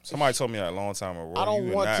like Somebody told me that a long time ago. I don't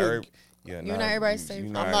want to. You're not everybody's safe.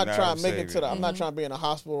 I'm not trying to make it to the. I'm not trying to be in a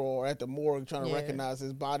hospital or at the morgue trying to recognize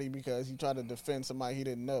his body because he tried to defend somebody he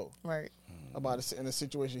didn't know Right. about in a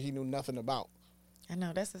situation he knew nothing about. I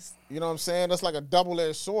know that's You know what I'm saying? That's like a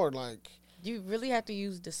double-edged sword. Like you really have to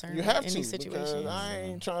use discernment you have in to these situations. because I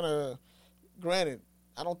ain't trying to. Granted,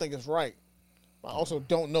 I don't think it's right. I also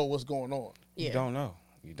don't know what's going on. Yeah. You don't know.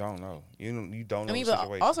 You don't know. You don't know I mean, the but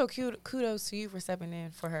situation. also kudos to you for stepping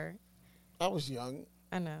in for her. I was young.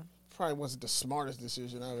 I know. Probably wasn't the smartest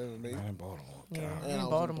decision I've ever made. Not in Baltimore. Yeah. God. And In I was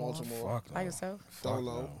Baltimore. in Baltimore. Fuck no. By yourself? Fuck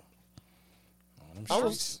Dolo. no. Them I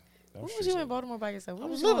was- streets. Them When was streets you are- in Baltimore by yourself? I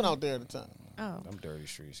When was you living on- out there at the time. Oh, Them dirty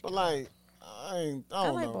streets. But like, I I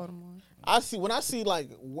don't like know. Baltimore. When I see like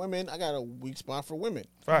women, I got a weak spot for women.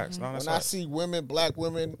 Facts. No, that's When I facts. see women, black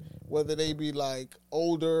women, whether they be like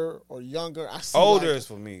older or younger, I see Older like, is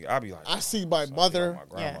for me. I be like, I see my so I be mother. like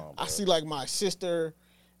my grandma, Yeah. I bro. see like my sister.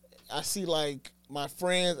 I see like my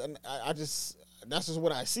friends, and I just that's just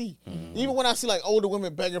what I see. Even when I see like older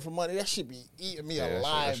women begging for money, that shit be eating me Yeah, that shit-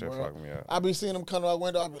 alive, that shit bro. fuck me up. I be seeing them come to my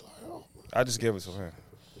window. I be like, oh, I just give it to him.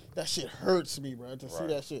 that shit hurts me, bro. To see Right.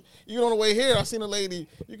 that shit. Even on the way here, I seen a lady.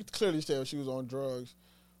 You could clearly tell she was on drugs,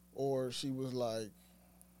 or she was like,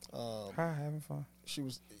 Hi, having fun. she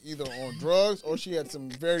was either on drugs or she had some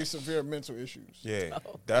very severe mental issues. Yeah, I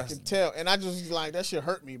that's can tell, and I just was like that shit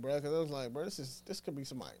hurt me, bro. Because I was like, bro, this could be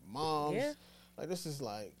somebody mom's. Yeah. Like this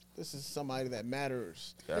is somebody that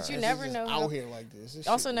matters. But you This never is know just how- out here like this. This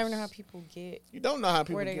Also, shit never is- know how people get. You don't know how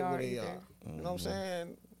people where they get where are they either. are. You know what I'm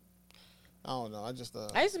saying? I don't know. I just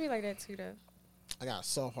I used to be like that too, though. I got a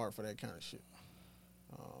soft heart for that kind of shit.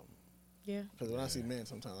 Yeah. Because when I see men,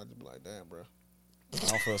 sometimes I just be like, damn, bro. I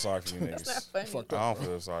don't feel sorry for you That's not niggas. funny. Fucked I up. don't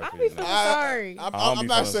feel sorry I for be you feeling niggas. sorry. I don't I'm be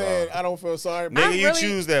not feeling saying sorry. I don't feel sorry. Nigga, I you really-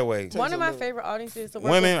 choose that way. One of my little- favorite audiences to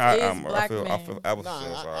work Women, with I is black men. I would Nah,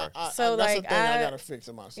 feel sorry. So, that's like, the thing I I- gotta fix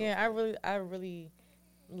in myself. Yeah, I really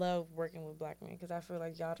love working with black men because I feel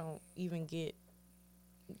like y'all don't even get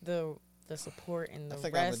the support and the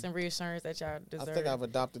think rest and reassurance that y'all deserve. I think I've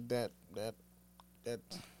adopted that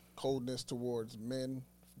coldness towards men,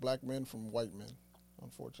 black men, from white men.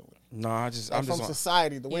 Unfortunately, No, I'm from just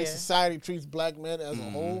society, the way Yeah. society treats black men as a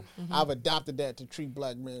whole, I've adopted that to treat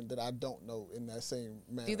black men that I don't know in that same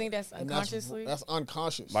manner. Do you think that's And unconsciously? That's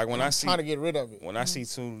unconscious. Like when And I I'm see- trying to get rid of it. when I see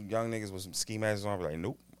two young niggas with some ski masks on, I be like,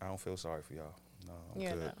 nope, I don't feel sorry for y'all. No, I'm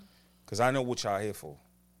Yeah, good. no. Cause I know what y'all here for.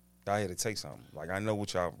 Y'all here to take something. Like I know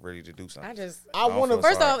what y'all ready to do something. I just I don't want to. feel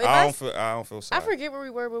First sorry. off, if I don't feel I sorry. forget where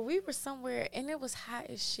we were, but we were somewhere and it was hot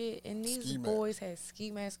as shit, and these Ski mask. boys had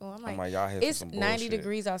ski masks on. I'm like, y'all here for it's some 90 bullshit.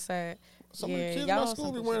 degrees outside. Some yeah, of the kids in y'all my on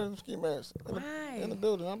school be some wearing ski masks Why? in the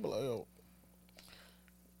building. I'm like, yo,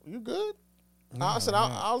 you good? I said,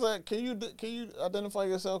 I was like, can you identify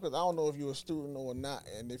yourself? Because I don't know if you're a student or not,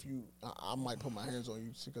 and if you, I might put my hands on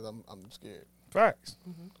you because I'm scared. Facts.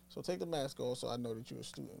 So take the mask off so I know that you're a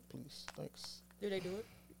student, please. Thanks. Do they do it?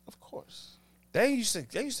 Of course. They used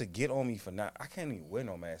to get on me for not. I can't even wear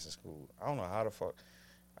no mask in school. I don't know how the fuck.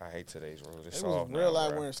 I hate today's rules. It's It was off real now, life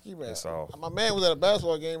bro. wearing ski masks. It's off. My man was at a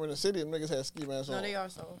basketball game in the city and niggas had ski masks on. No, they are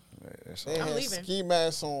so. It's They off. had leaving. ski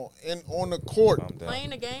masks on on the court, I'm done. Playing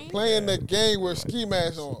the game? playing the game with ski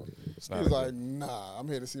masks on. It's He not was a like, good- nah, I'm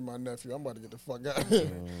here to see my nephew. I'm about to get the fuck out of here.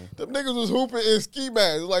 Them niggas was hooping in ski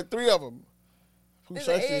masks. It was like 3 of them. Is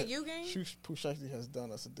it AAU game? Pooh Shiesty has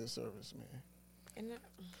done us a disservice, man. And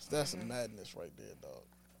That's madness right there, dog.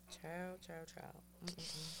 child.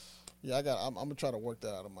 Yeah, I'm gonna try to work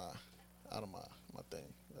that out of my thing.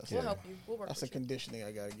 That's, We'll help you. We'll work that's a with you. conditioning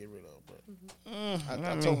I gotta get rid of. But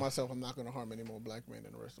I told myself I'm not gonna harm any more black men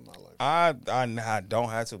in the rest of my life. I don't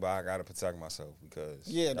have to, but I gotta protect myself because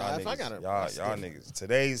Yeah, nah, y'all if I niggas- gotta- y'all that's different. niggas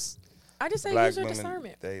today's I just say black use your women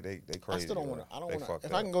discernment. they crazy. I still don't bro. want to. I don't They want to. fucked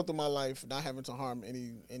If up. I can go through my life not having to harm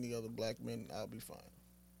any other black men, I'll be fine.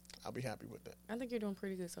 I'll be happy with that. I think you're doing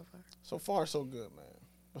pretty good so far. So far, so good, man.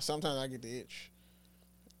 But sometimes I get the itch.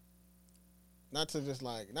 Not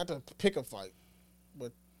to pick a fight,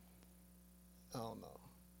 but I don't know.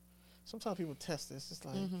 Sometimes people test this. It's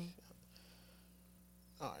like,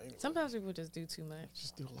 all right, anyway, Sometimes people just do too much.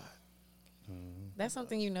 just do a lot. That's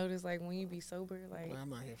something you notice, like when you be sober, like, But I'm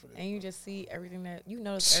not here for this. and you just see everything that you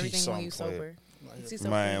notice See everything when something you clear. sober. Not here See for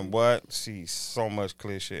some- Man, what? See so much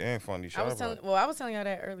clear shit and funny shit. I was I'm telling. like, Well, I was telling y'all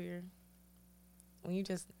that earlier. When you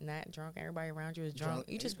just not drunk, and everybody around you is drunk.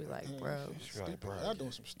 You just be like, bro. she be like, stupid. bro. Y'all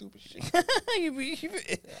doing some stupid shit. you be, Y'all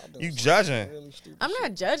doing you some judging. Really stupid I'm shit.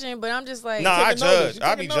 not judging, but I'm just like. No, I taking notice. judge. You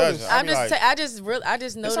I be taking notice. judging. I I'm be just. like, I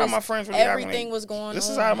just this noticed how my friends really act when everything they- was going This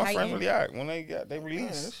on. is how my friends heightened. really act when they Man, that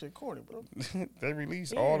release. shit corny, bro. They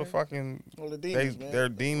release all the Yeah. fucking All the demons, man. their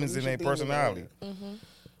demons in Release their your demons out personality. here.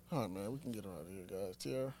 Mm-hmm. All right, man. We can get out of here, guys.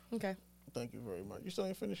 Tiara, Okay. thank you very much. You still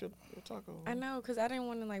ain't finished your taco? I know, cause I didn't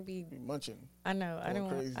want to like be. Be munching. I know. I Going didn't.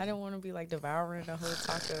 crazy. I didn't want to be like devouring the whole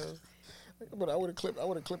taco. But I would have clipped. I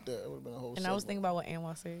would have clipped that. It would have been a whole. And I was thinking about what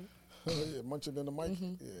Anwar said. yeah, munching in the mic.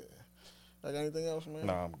 Mm-hmm. Yeah. I got anything else, man?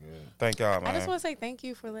 Nah, I'm good. Thank y'all, man. I just want to say thank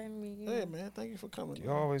you for letting me. Hey, man. Thank you for coming.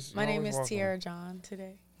 You always. My you name always is welcome. Tiara John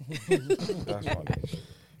today. That's funny.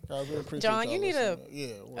 Guys, really appreciate John, y'all you need listening. Yeah.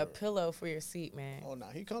 A word. pillow for your seat, man. Oh, nah.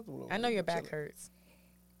 He comfortable. over I know there. your back Chilling. hurts.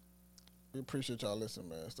 We appreciate y'all listening,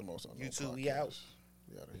 man. It's the most unknown You too, podcast. we out.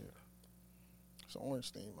 We out of here. It's an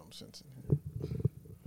orange theme I'm sensing here.